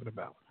I'm talking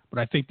about. But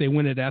I think they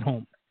win it at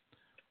home.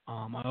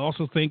 I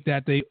also think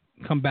that they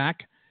come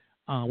back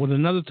with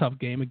another tough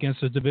game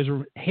against a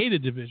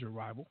hated division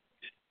rival.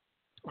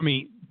 I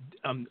mean,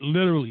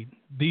 literally,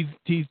 these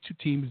two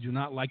teams do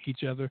not like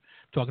each other.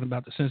 Talking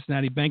about the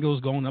Cincinnati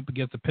Bengals going up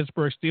against the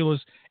Pittsburgh Steelers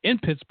in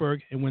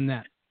Pittsburgh and win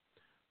that.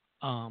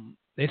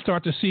 They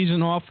start the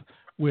season off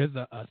with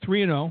a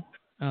 3-0.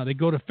 They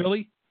go to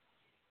Philly,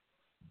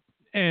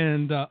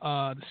 and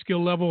the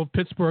skill level of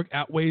Pittsburgh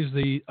outweighs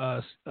the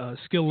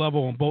skill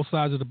level on both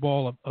sides of the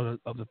ball of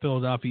the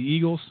Philadelphia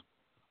Eagles,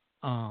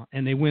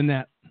 and they win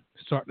that,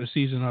 starting the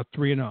season off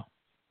 3-0.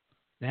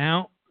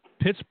 Now,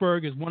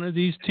 Pittsburgh is one of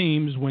these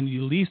teams when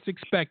you least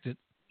expect it,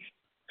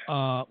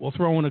 will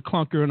throw in a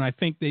clunker, and I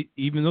think they,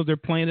 even though they're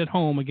playing at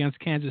home against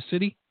Kansas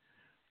City,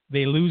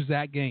 they lose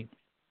that game.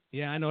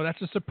 Yeah, I know that's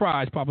a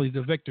surprise, probably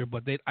to Victor,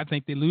 but I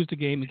think they lose the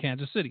game in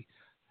Kansas City,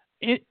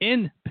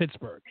 in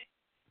Pittsburgh.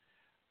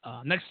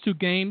 Next two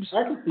games.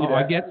 I can see that.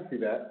 I can see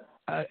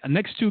that.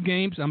 Next two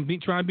games,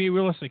 trying to be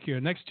realistic here.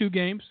 Next two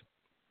games,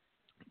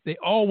 they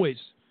always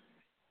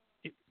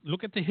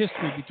look at the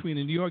history between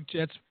the New York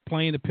Jets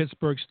playing the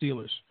Pittsburgh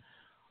Steelers.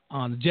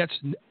 The Jets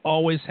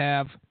always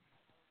have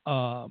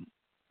tough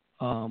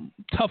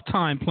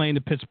time playing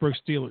the Pittsburgh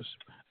Steelers.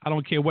 I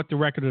don't care what the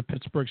record of the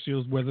Pittsburgh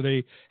Steelers, whether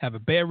they have a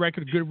bad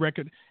record, good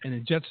record, and the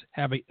Jets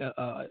have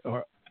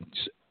or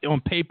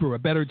on paper a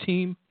better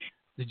team.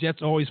 The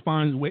Jets always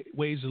find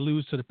ways to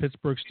lose to the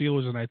Pittsburgh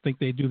Steelers, and I think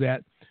they do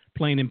that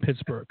playing in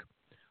Pittsburgh.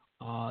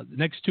 The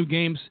next three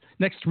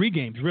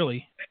games,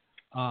 really,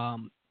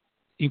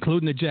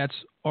 including the Jets,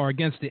 are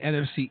against the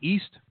NFC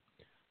East.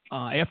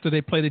 After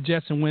they play the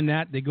Jets and win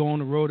that, they go on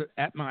the road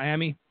at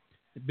Miami.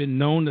 They've been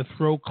known to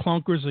throw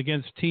clunkers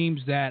against teams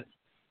that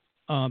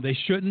they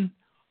shouldn't.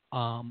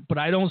 But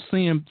I don't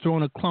see them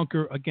throwing a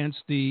clunker against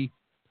the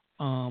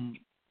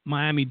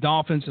Miami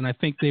Dolphins, and I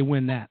think they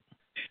win that.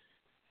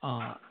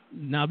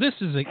 Now, this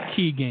is a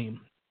key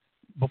game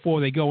before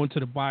they go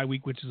into the bye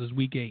week, which is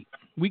Week 8.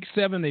 Week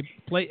 7, they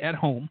play at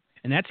home,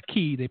 and that's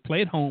key. They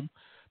play at home,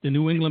 the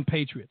New England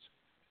Patriots.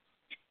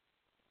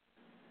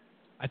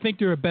 I think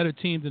they're a better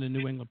team than the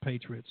New England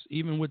Patriots,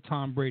 even with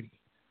Tom Brady.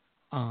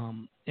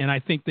 And I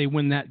think they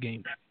win that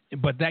game.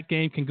 But that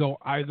game can go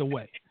either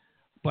way.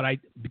 But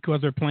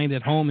because they're playing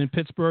at home in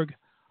Pittsburgh,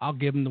 I'll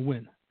give them the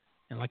win.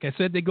 And like I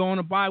said, they go on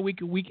a bye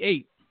week at Week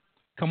 8.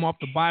 Come off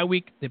the bye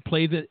week, they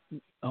play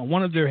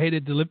one of their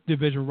hated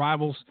division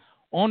rivals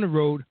on the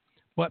road.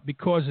 But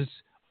because it's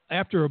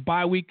after a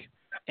bye week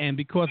and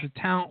because the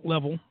talent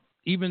level,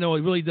 even though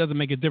it really doesn't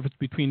make a difference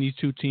between these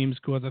two teams,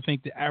 because I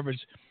think the average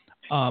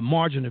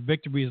margin of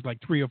victory is like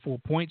 3 or 4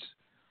 points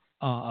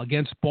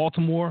against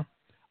Baltimore,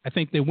 I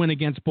think they win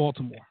against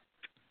Baltimore.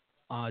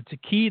 It's a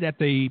key that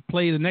they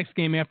play the next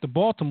game after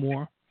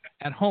Baltimore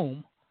at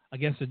home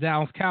against the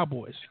Dallas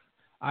Cowboys.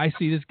 I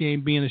see this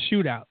game being a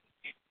shootout.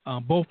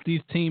 Both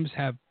these teams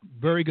have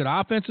very good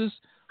offenses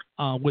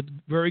with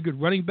very good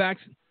running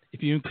backs,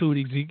 if you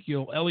include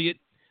Ezekiel Elliott.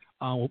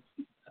 I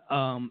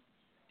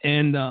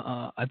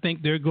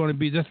think this is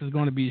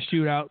going to be a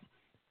shootout.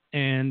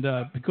 And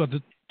because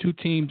the two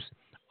teams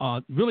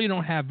really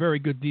don't have very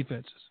good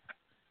defenses.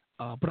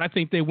 But I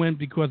think they win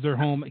because they're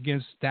home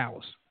against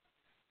Dallas.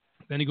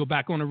 Then they go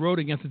back on the road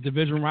against a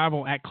division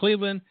rival at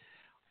Cleveland.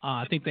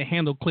 I think they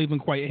handle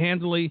Cleveland quite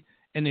handily,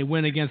 and they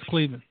win against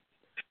Cleveland.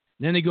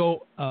 Then they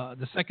go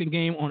the second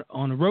game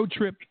on a road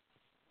trip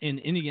in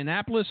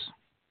Indianapolis,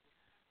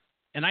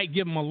 and I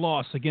give them a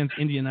loss against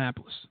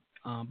Indianapolis,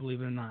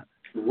 believe it or not.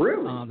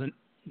 Really?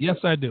 Yes,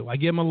 I do. I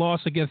give them a loss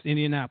against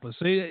Indianapolis.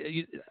 So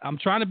I'm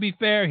trying to be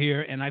fair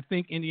here, and I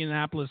think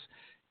Indianapolis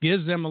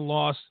gives them a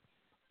loss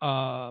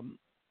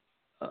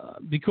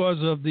because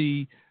of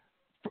the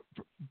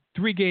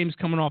three games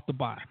coming off the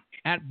bye.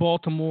 At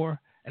Baltimore,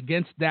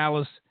 against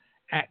Dallas,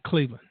 at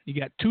Cleveland. You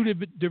got two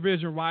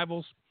division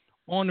rivals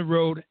on the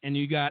road, and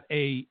you got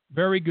a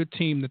very good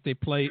team that they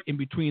play in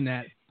between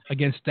that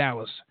against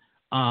Dallas.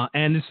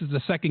 And this is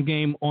the second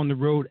game on the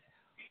road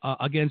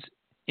against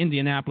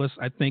Indianapolis.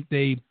 I think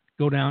they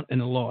go down in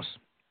a loss.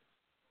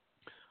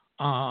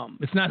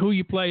 It's not who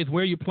you play, it's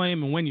where you play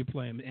them and when you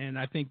play them. And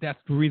I think that's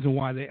the reason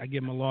why I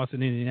give them a loss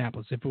in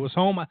Indianapolis. If it was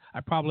home,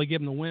 I'd probably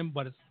give them the win,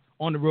 but it's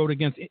on the road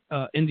against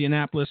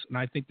Indianapolis, and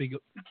I think they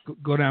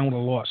go down with a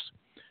loss.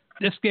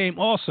 This game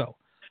also,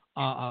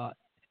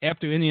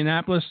 after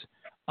Indianapolis,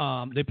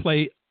 they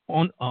play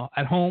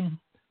at home.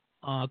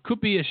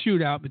 Could be a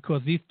shootout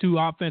because these two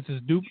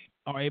offenses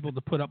are able to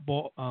put up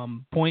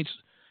points,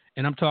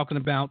 and I'm talking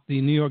about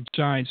the New York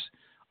Giants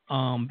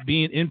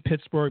being in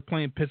Pittsburgh,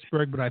 playing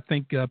Pittsburgh, but I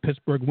think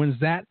Pittsburgh wins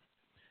that.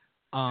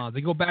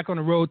 They go back on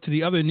the road to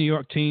the other New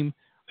York team,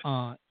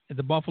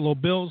 the Buffalo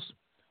Bills.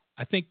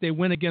 I think they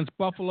win against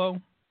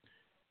Buffalo.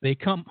 They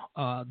go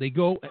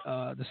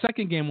the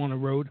second game on the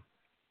road,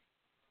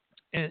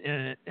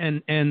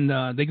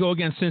 and they go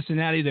against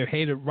Cincinnati, their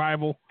hated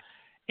rival,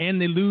 and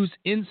they lose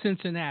in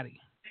Cincinnati.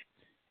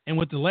 And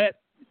with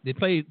they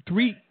play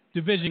three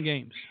division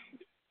games.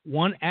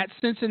 One at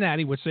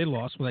Cincinnati, which they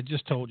lost, what I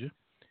just told you.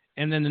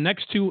 And then the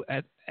next two,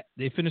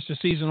 they finished the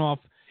season off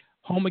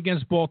home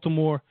against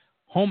Baltimore,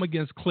 home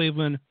against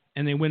Cleveland,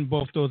 and they win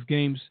both those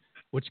games,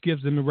 which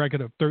gives them a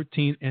record of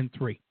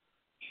 13-3.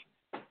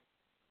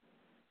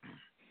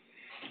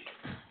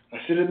 I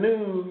should have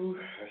known.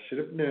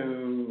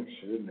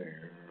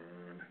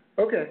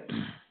 Okay.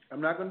 I'm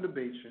not going to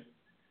debate you.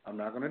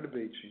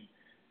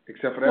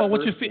 Except for that. Well,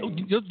 what's your feel?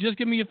 Just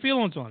give me your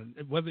feelings on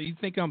it. Whether you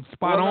think I'm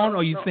spot on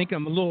or you think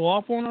I'm a little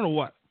off on it or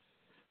what?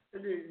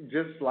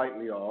 Just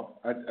slightly off.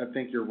 I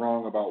think you're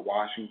wrong about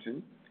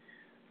Washington.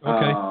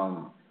 Okay.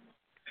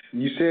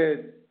 You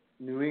said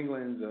New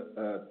England's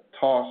a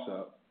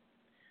toss-up.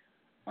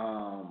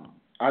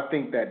 I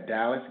think that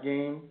Dallas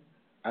game,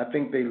 I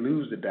think they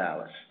lose to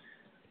Dallas.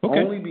 Okay.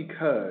 Only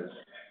because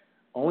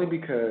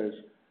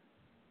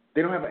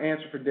they don't have an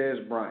answer for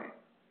Dez Bryant.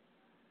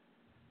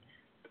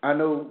 I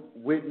know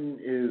Witten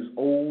is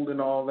old and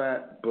all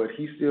that, but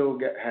he still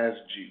has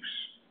juice.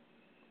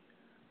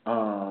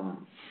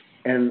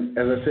 And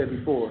as I said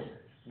before,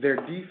 their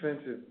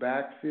defensive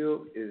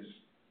backfield is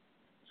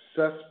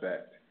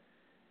suspect,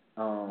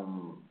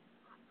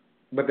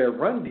 but their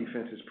run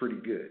defense is pretty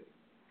good.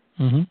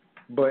 Mm-hmm.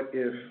 But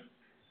if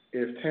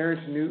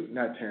Terrence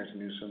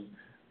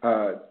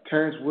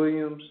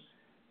Williams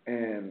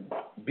and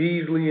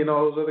Beasley and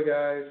all those other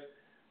guys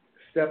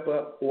step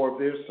up, or if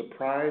there's a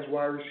surprise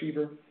wide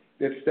receiver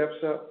that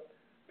steps up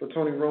for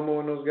Tony Romo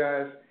and those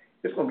guys,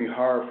 it's going to be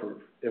hard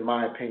in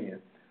my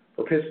opinion,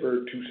 for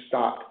Pittsburgh to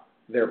stop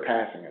their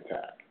passing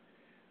attack.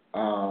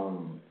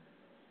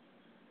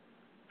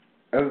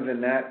 Other than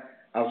that,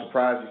 I was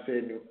surprised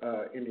you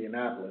said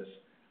Indianapolis,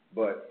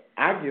 but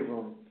I give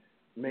them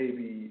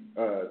maybe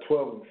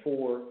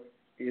 12-4,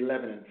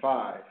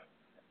 11-5.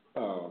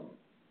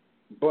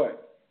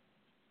 But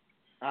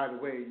either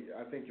way,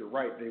 I think you're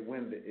right. They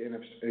win the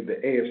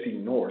AFC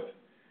North.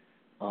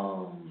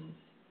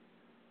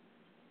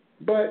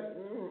 But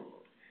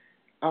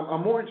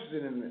I'm more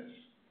interested in this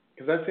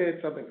because I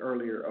said something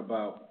earlier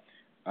about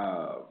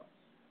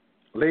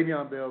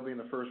Le'Veon Bell being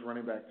the first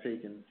running back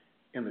taken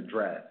in the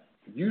draft.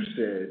 You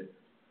said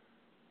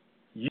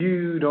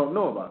you don't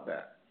know about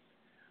that.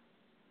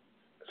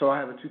 So I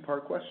have a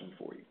two-part question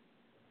for you.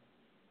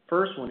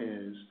 First one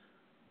is,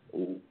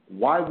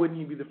 why wouldn't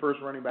he be the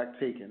first running back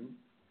taken?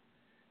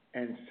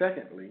 And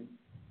secondly,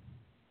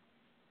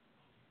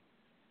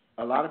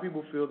 a lot of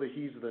people feel that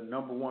he's the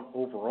number one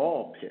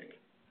overall pick.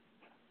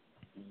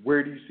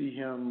 Where do you see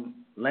him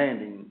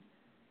landing?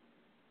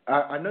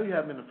 I know you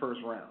have him in the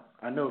first round.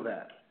 I know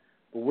that.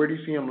 But where do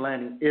you see him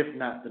landing, if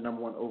not the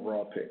number one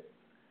overall pick?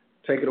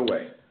 Take it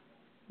away.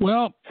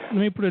 Well, let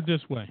me put it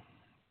this way.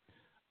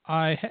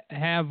 I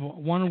have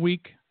 1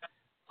 week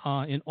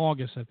in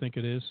August, I think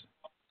it is,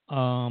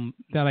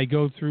 that I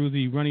go through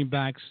the running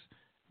backs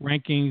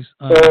rankings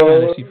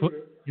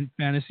in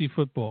fantasy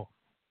football.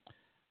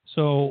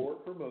 So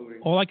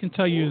all I can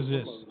tell you is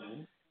this: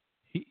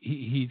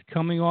 he's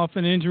coming off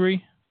an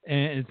injury,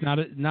 and it's not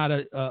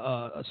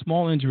a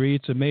small injury;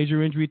 it's a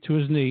major injury to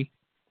his knee.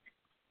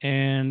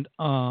 And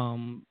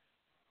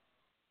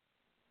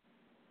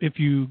if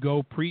you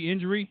go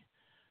pre-injury,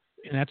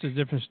 and that's a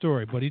different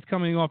story. But he's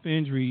coming off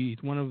injury.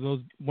 He's one of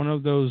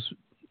those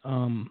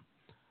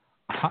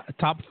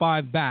top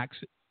 5 backs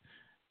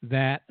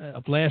that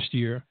of last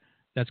year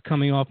that's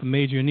coming off a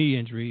major knee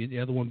injury. The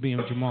other one being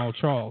Jamal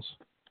Charles.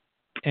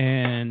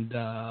 And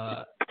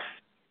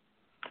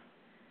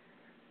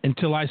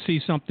until I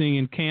see something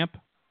in camp,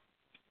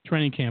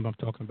 training camp I'm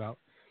talking about,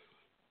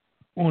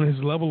 on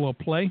his level of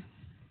play,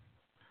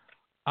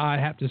 I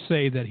have to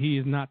say that he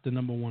is not the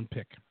number one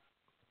pick.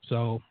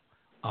 So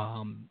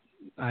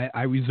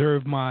I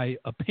reserve my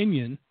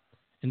opinion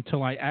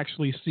until I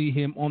actually see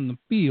him on the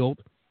field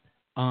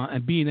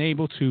and being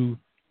able to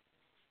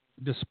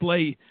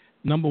display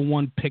number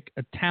one pick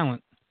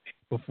talent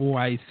before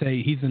I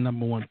say he's the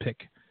number one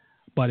pick.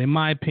 But in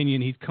my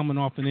opinion, he's coming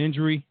off an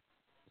injury,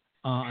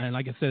 and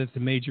like I said, it's a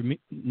major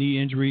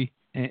knee injury,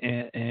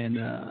 and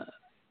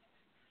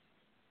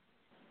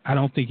I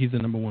don't think he's the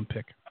number one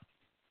pick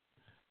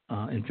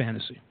in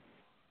fantasy,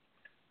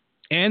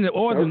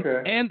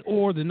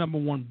 or the number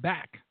one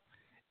back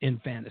in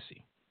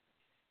fantasy.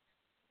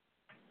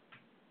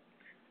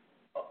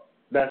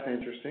 That's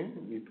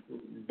interesting,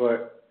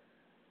 but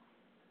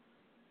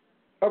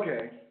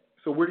okay.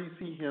 So where do you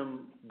see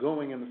him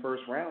going in the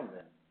first round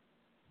then?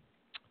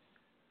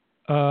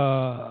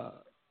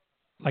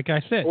 Like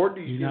I said, or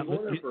do you see him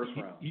going in the first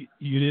round?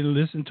 You didn't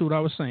listen to what I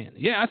was saying.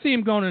 Yeah, I see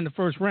him going in the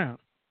first round.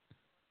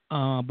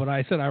 But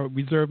I said I would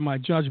reserve my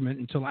judgment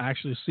until I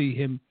actually see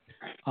him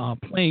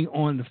playing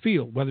on the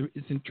field, whether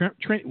it's in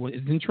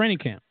training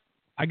camp.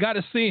 I got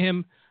to see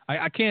him.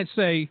 I can't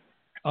say,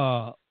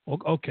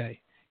 okay,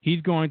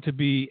 he's going to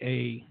be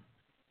a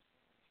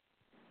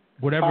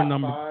whatever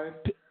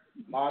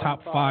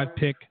top five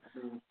pick,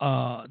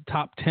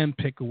 top 10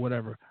 pick or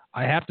whatever.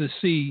 I have to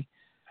see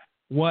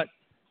what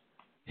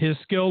his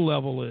skill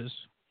level is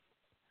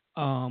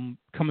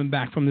coming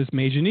back from this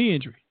major knee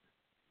injury.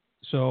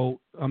 So,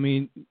 I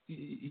mean,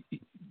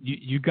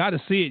 you got to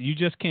see it. You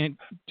just can't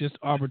just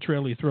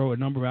arbitrarily throw a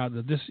number out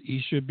that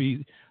he should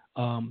be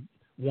 1,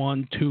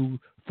 2,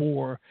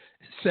 4,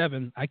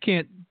 7. I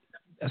can't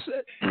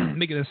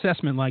make an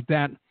assessment like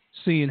that,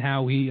 seeing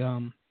how he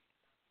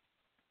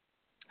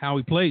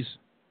plays.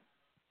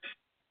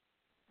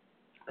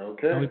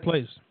 Okay. How he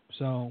plays.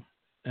 So,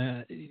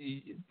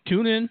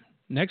 tune in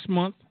next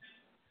month.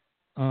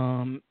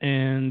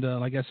 And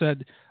like I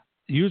said,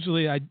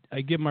 usually I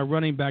give my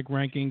running back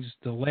rankings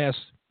the last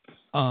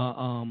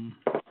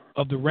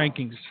of the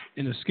rankings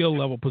in the skill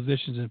level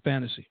positions in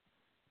fantasy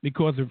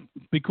because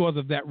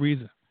of that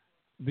reason.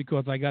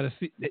 Because I got to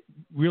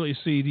really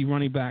see the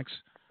running backs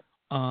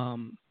pass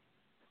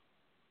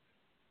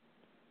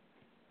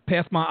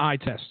my eye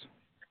test.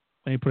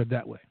 Let me put it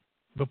that way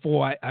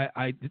before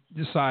I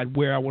decide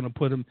where I want to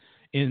put them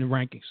in the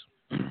rankings.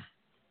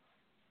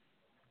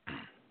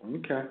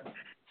 Okay.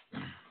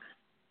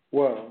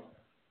 Well,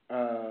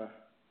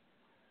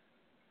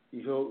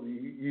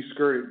 you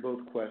skirted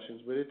both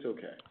questions, but it's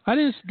okay. I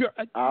didn't.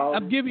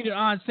 I'm giving you the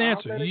honest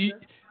answer.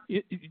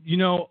 You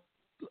know,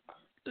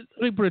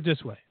 let me put it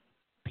this way: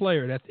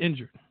 player that's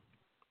injured,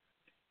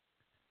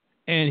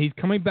 and he's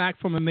coming back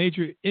from a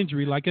major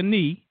injury like a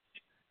knee,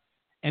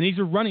 and he's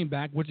a running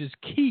back, which is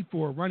key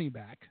for a running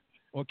back,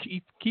 or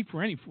key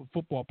for any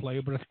football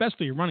player, but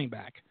especially a running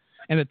back,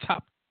 and a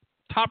top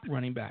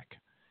running back.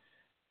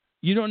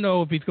 You don't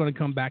know if he's going to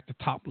come back to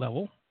top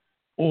level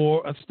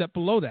or a step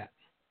below that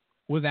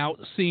without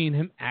seeing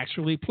him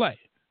actually play.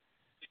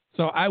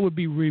 So I would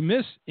be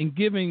remiss in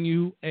giving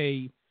you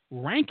a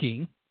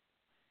ranking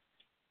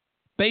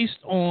based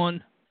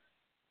on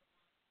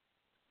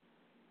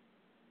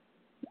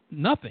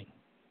nothing,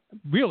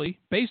 really,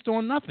 based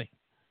on nothing,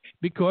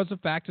 because the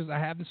fact is I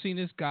haven't seen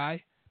this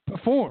guy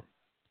perform.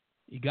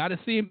 You got to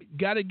see him,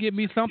 got to give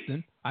me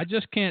something. I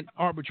just can't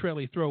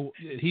arbitrarily throw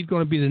he's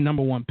going to be the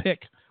number 1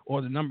 pick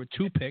or the number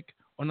 2 pick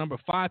or number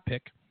 5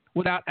 pick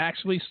without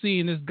actually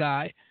seeing this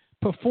guy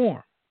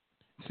perform.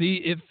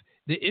 See if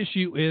the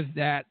issue is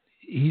that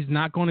he's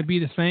not going to be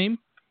the same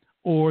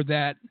or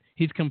that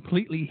he's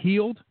completely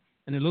healed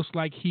and it looks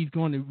like he's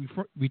going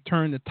to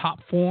return to top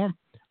form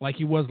like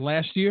he was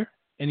last year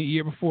and the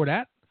year before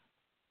that.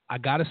 I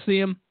got to see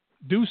him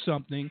do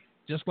something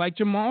just like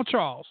Jamal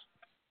Charles.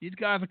 These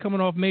guys are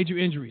coming off major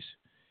injuries.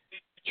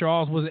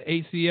 Charles was an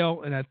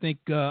ACL and I think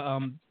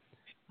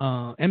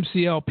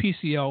MCL,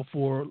 PCL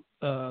for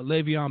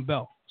Le'Veon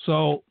Bell.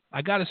 So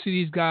I got to see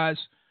these guys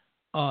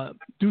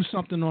do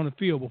something on the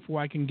field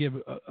before I can give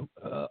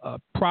a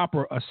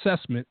proper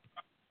assessment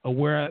of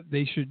where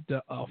they should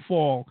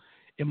fall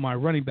in my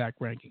running back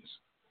rankings.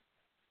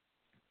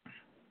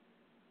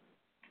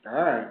 All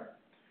right.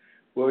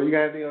 Well, you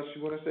got anything else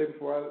you want to say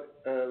before I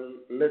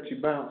let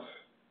you bounce?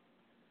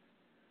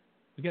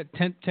 We got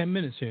 10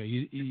 minutes here.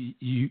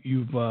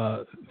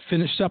 You've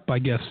finished up, I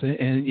guess,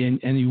 and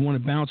you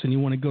want to bounce and you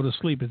want to go to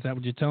sleep. Is that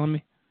what you're telling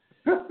me?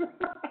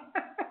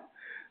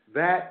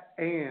 That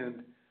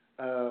and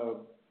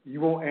you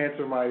won't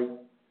answer my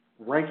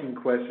ranking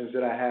questions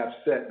that I have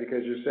set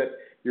because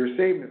you're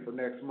saving it for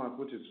next month,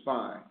 which is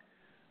fine.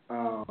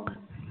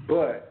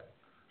 But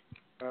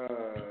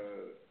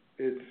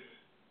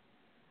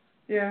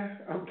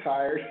I'm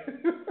tired.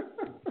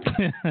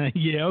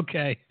 Yeah,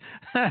 okay.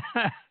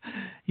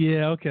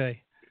 Yeah,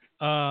 okay.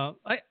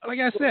 Like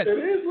I said,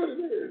 it is what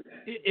it is.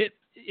 It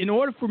in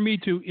order for me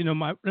to,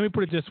 let me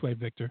put it this way,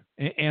 Victor,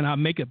 and I'll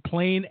make it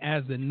plain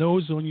as the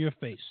nose on your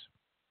face.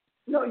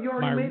 No, you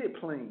already made it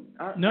plain.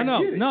 No.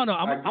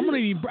 I'm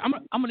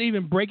gonna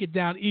even break it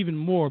down even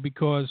more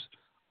because,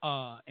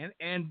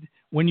 and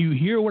when you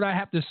hear what I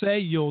have to say,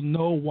 you'll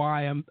know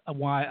why I'm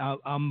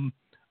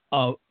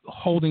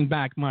holding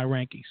back my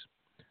rankings.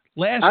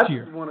 Last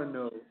year. I just want to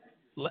know.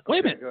 Wait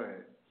a minute. Go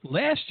ahead.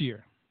 Last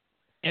year,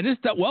 and it's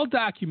well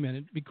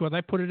documented because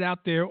I put it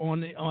out there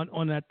on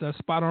that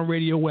Spot On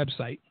Radio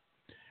website.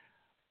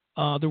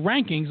 The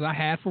rankings I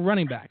had for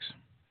running backs,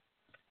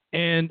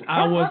 and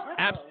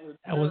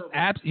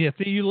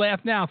see, you laugh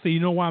now, so you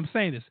know why I'm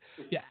saying this.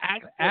 Yeah,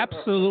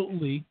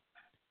 absolutely,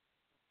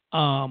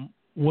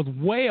 was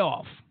way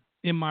off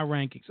in my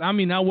rankings. I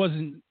mean, I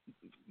wasn't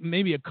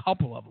maybe a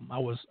couple of them. I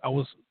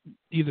was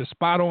either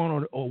spot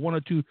on or 1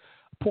 or 2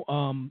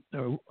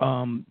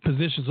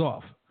 positions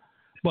off,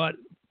 but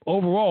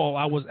overall,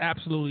 I was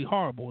absolutely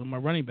horrible in my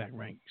running back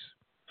rankings.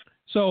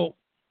 So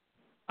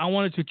I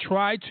wanted to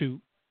try to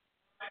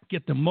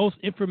get the most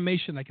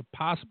information I could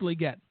possibly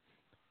get.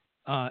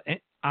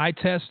 Eye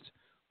test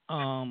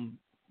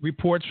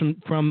reports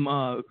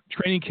from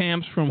training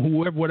camps from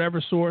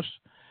whatever source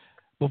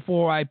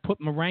before I put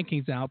my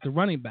rankings out to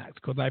running backs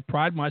because I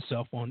pride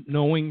myself on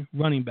knowing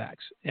running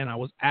backs, and I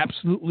was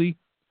absolutely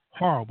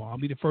horrible. I'll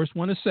be the first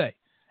one to say,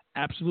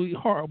 absolutely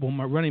horrible in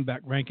my running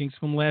back rankings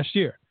from last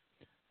year.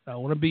 I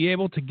want to be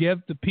able to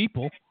give the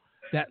people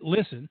that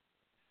listen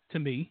to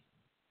me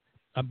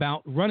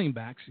about running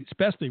backs,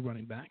 especially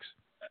running backs,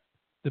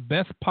 the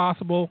best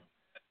possible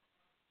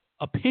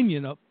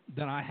opinion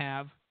that I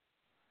have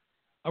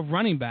of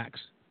running backs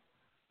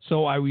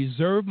So I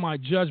reserve my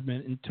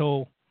judgment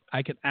until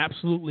I can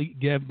absolutely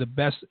give the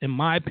best, in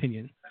my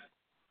opinion,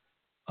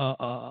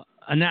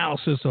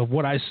 analysis of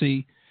what I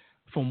see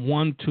from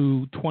 1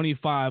 to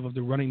 25 of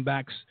the running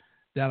backs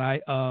that I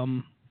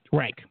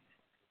rank.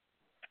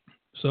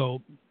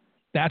 So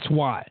that's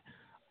why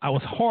I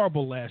was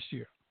horrible last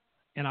year,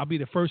 and I'll be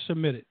the first to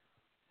admit it.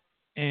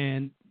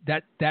 And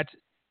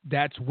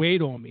that's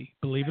weighed on me,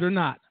 believe it or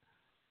not.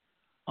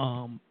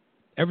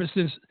 Ever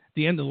since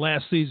the end of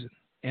last season,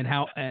 and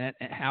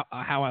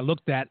how I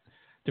looked at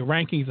the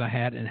rankings I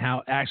had and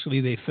how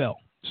actually they fell.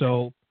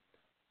 So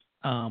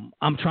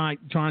I'm trying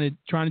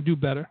to do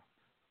better,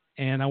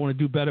 and I want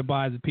to do better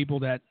by the people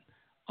that,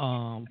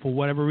 for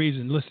whatever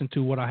reason, listen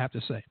to what I have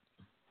to say.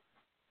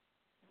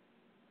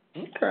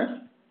 Okay.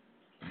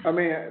 I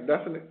mean,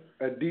 that's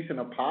a decent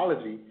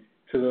apology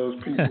to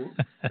those people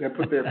that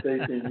put their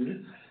faith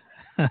in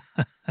you.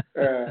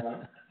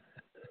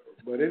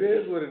 But it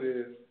is what it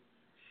is.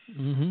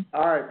 Mm-hmm.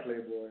 All right,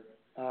 Playboy.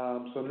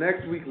 So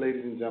next week,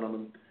 ladies and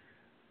gentlemen,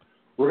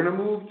 we're going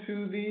to move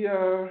to the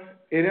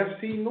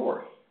NFC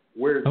North,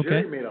 where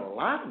Jerry made a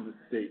lot of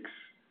mistakes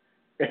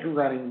at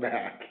running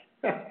back.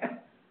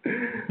 But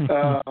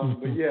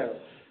yeah,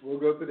 we'll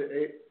go to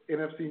the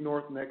NFC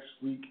North next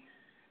week,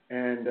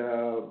 and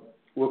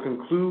we'll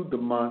conclude the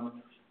month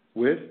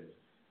with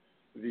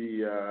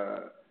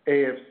the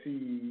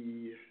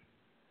AFC.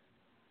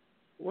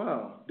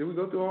 Wow, did we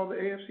go through all the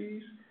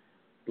AFCs?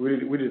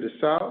 We did the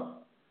South,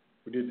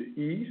 we did the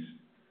East,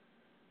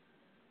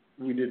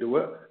 we did the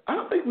West. I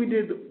don't think we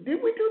did.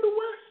 Did we do the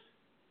West?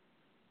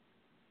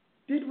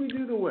 Did we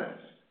do the West?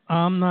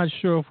 I'm not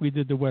sure if we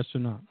did the West or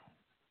not.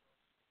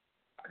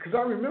 Because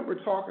I remember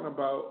talking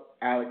about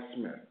Alex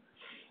Smith.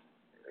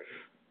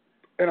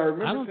 And I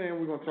remember saying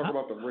we're going to talk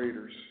about the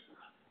Raiders.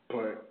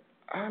 But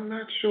I'm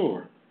not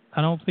sure.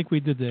 I don't think we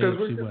did the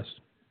AFC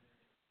West.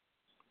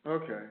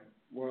 Okay.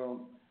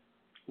 Well,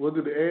 we'll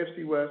do the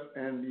AFC West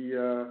and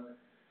the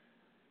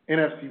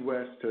NFC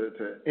West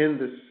to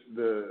end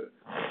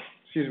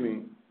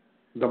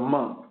the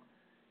month.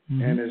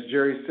 Mm-hmm. And as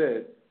Jerry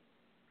said,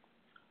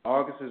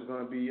 August is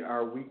going to be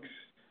our weeks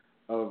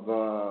of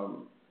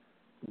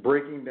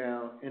breaking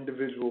down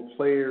individual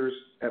players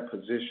at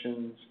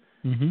positions,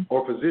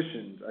 or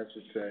positions, I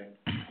should say.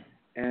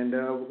 And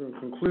we're going to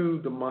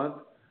conclude the month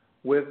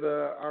with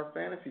our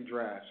fantasy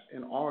drafts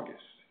in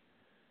August.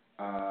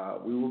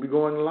 We will be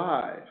going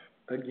live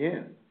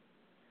again,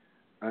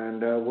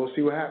 and we'll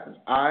see what happens.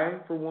 I,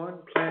 for one,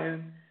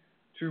 plan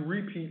to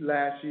repeat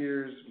last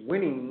year's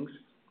winnings,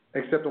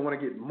 except I want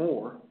to get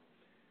more.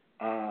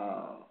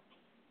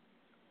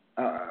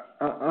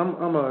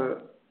 I'm a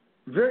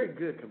very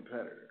good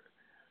competitor.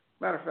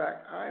 Matter of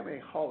fact, I'm a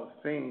Hall of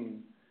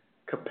Fame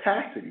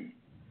capacity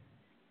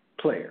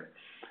player.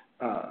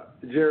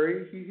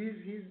 Jerry,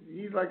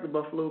 he's like the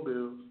Buffalo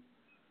Bills.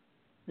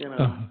 You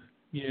know.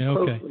 Yeah.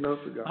 Okay. No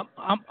cigar.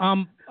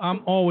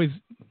 I'm always,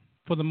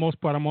 for the most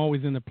part, I'm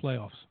always in the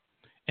playoffs,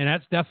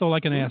 and that's all I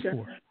can ask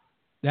for.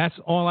 That's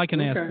all I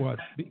can ask for,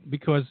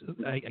 because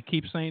I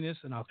keep saying this,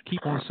 and I'll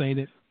keep on saying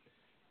it.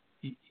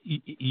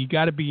 You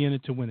got to be in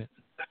it to win it.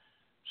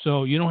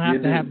 So you don't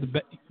have to have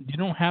you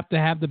don't have to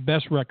have the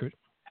best record.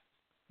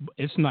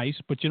 It's nice,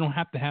 but you don't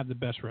have to have the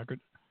best record.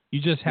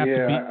 You just have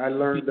to be. Yeah, I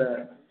learned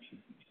that.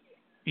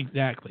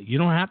 Exactly. You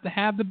don't have to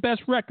have the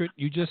best record.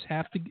 You just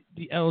have to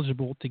be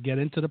eligible to get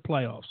into the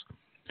playoffs,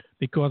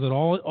 because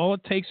all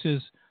it takes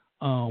is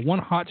one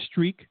hot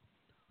streak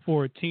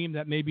for a team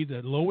that may be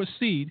the lowest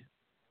seed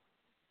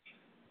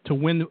to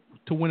win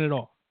it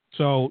all.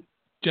 So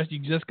you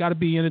just got to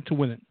be in it to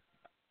win it.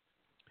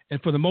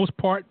 And for the most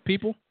part,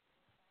 people,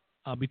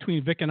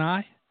 between Vic and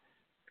I,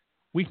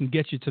 we can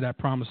get you to that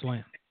promised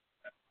land.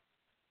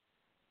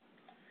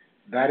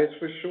 That is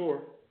for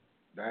sure.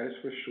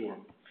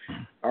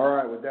 All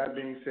right, with that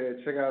being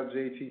said, check out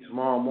JT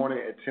tomorrow morning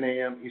at 10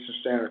 a.m. Eastern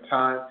Standard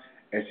Time,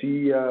 as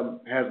he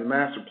has a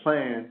master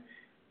plan.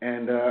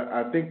 And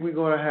I think we're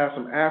going to have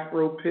some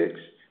Afro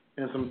picks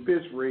and some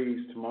fist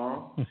raised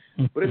tomorrow.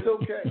 But it's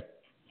okay,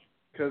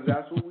 because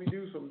that's what we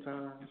do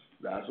sometimes.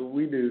 That's what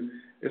we do.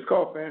 It's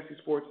called Fantasy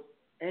Sports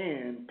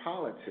and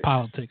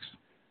Politics.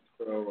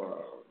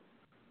 So,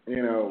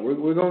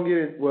 we're going to get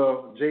in.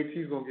 Well,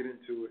 JT's going to get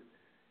into it.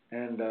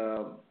 And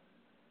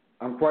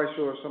I'm quite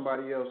sure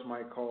somebody else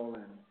might call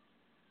and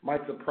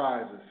might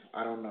surprise us.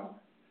 I don't know.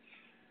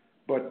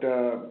 But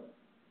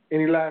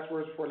any last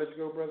words before I let you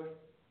go, brother?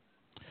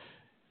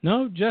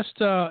 No, just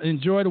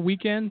enjoy the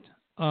weekend.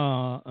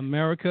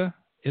 America,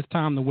 it's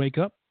time to wake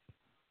up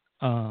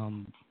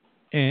and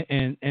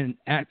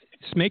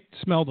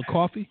smell the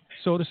coffee,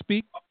 so to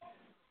speak,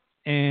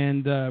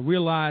 and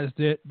realize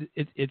that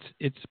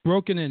it's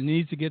broken and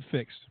needs to get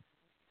fixed.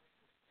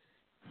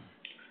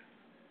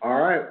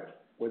 All right.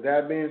 With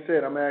that being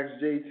said, I'm going to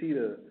ask JT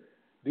to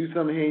do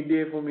something he ain't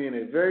did for me in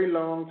a very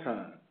long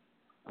time.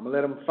 I'm going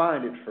to let him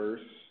find it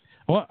first.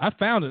 Well, I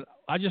found it.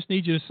 I just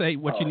need you to say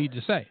what you need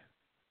to say.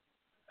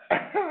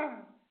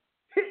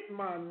 Hit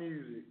my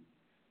music.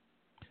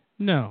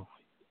 No.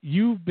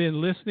 You've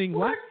been listening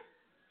what?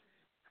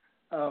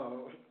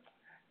 Oh.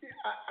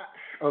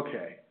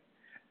 Okay.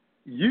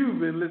 You've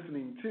been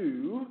listening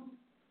to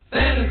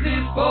Fantasy,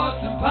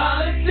 Sports, and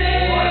Politics.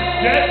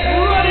 Get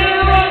ready to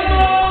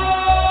rumble!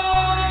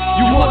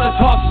 You wanna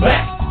talk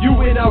smack? You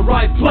in the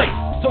right place.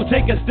 So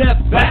take a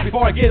step back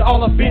before I get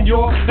all up in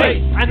your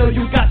face. I know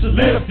you got your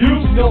little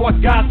views, you know I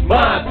got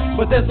mine.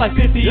 But there's like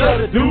 50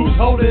 other dudes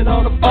holding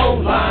on the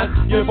phone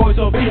line. Your voice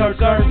will be heard,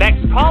 sir.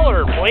 Next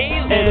caller,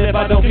 please. And if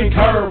I don't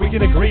concur, we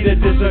can agree to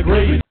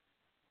disagree.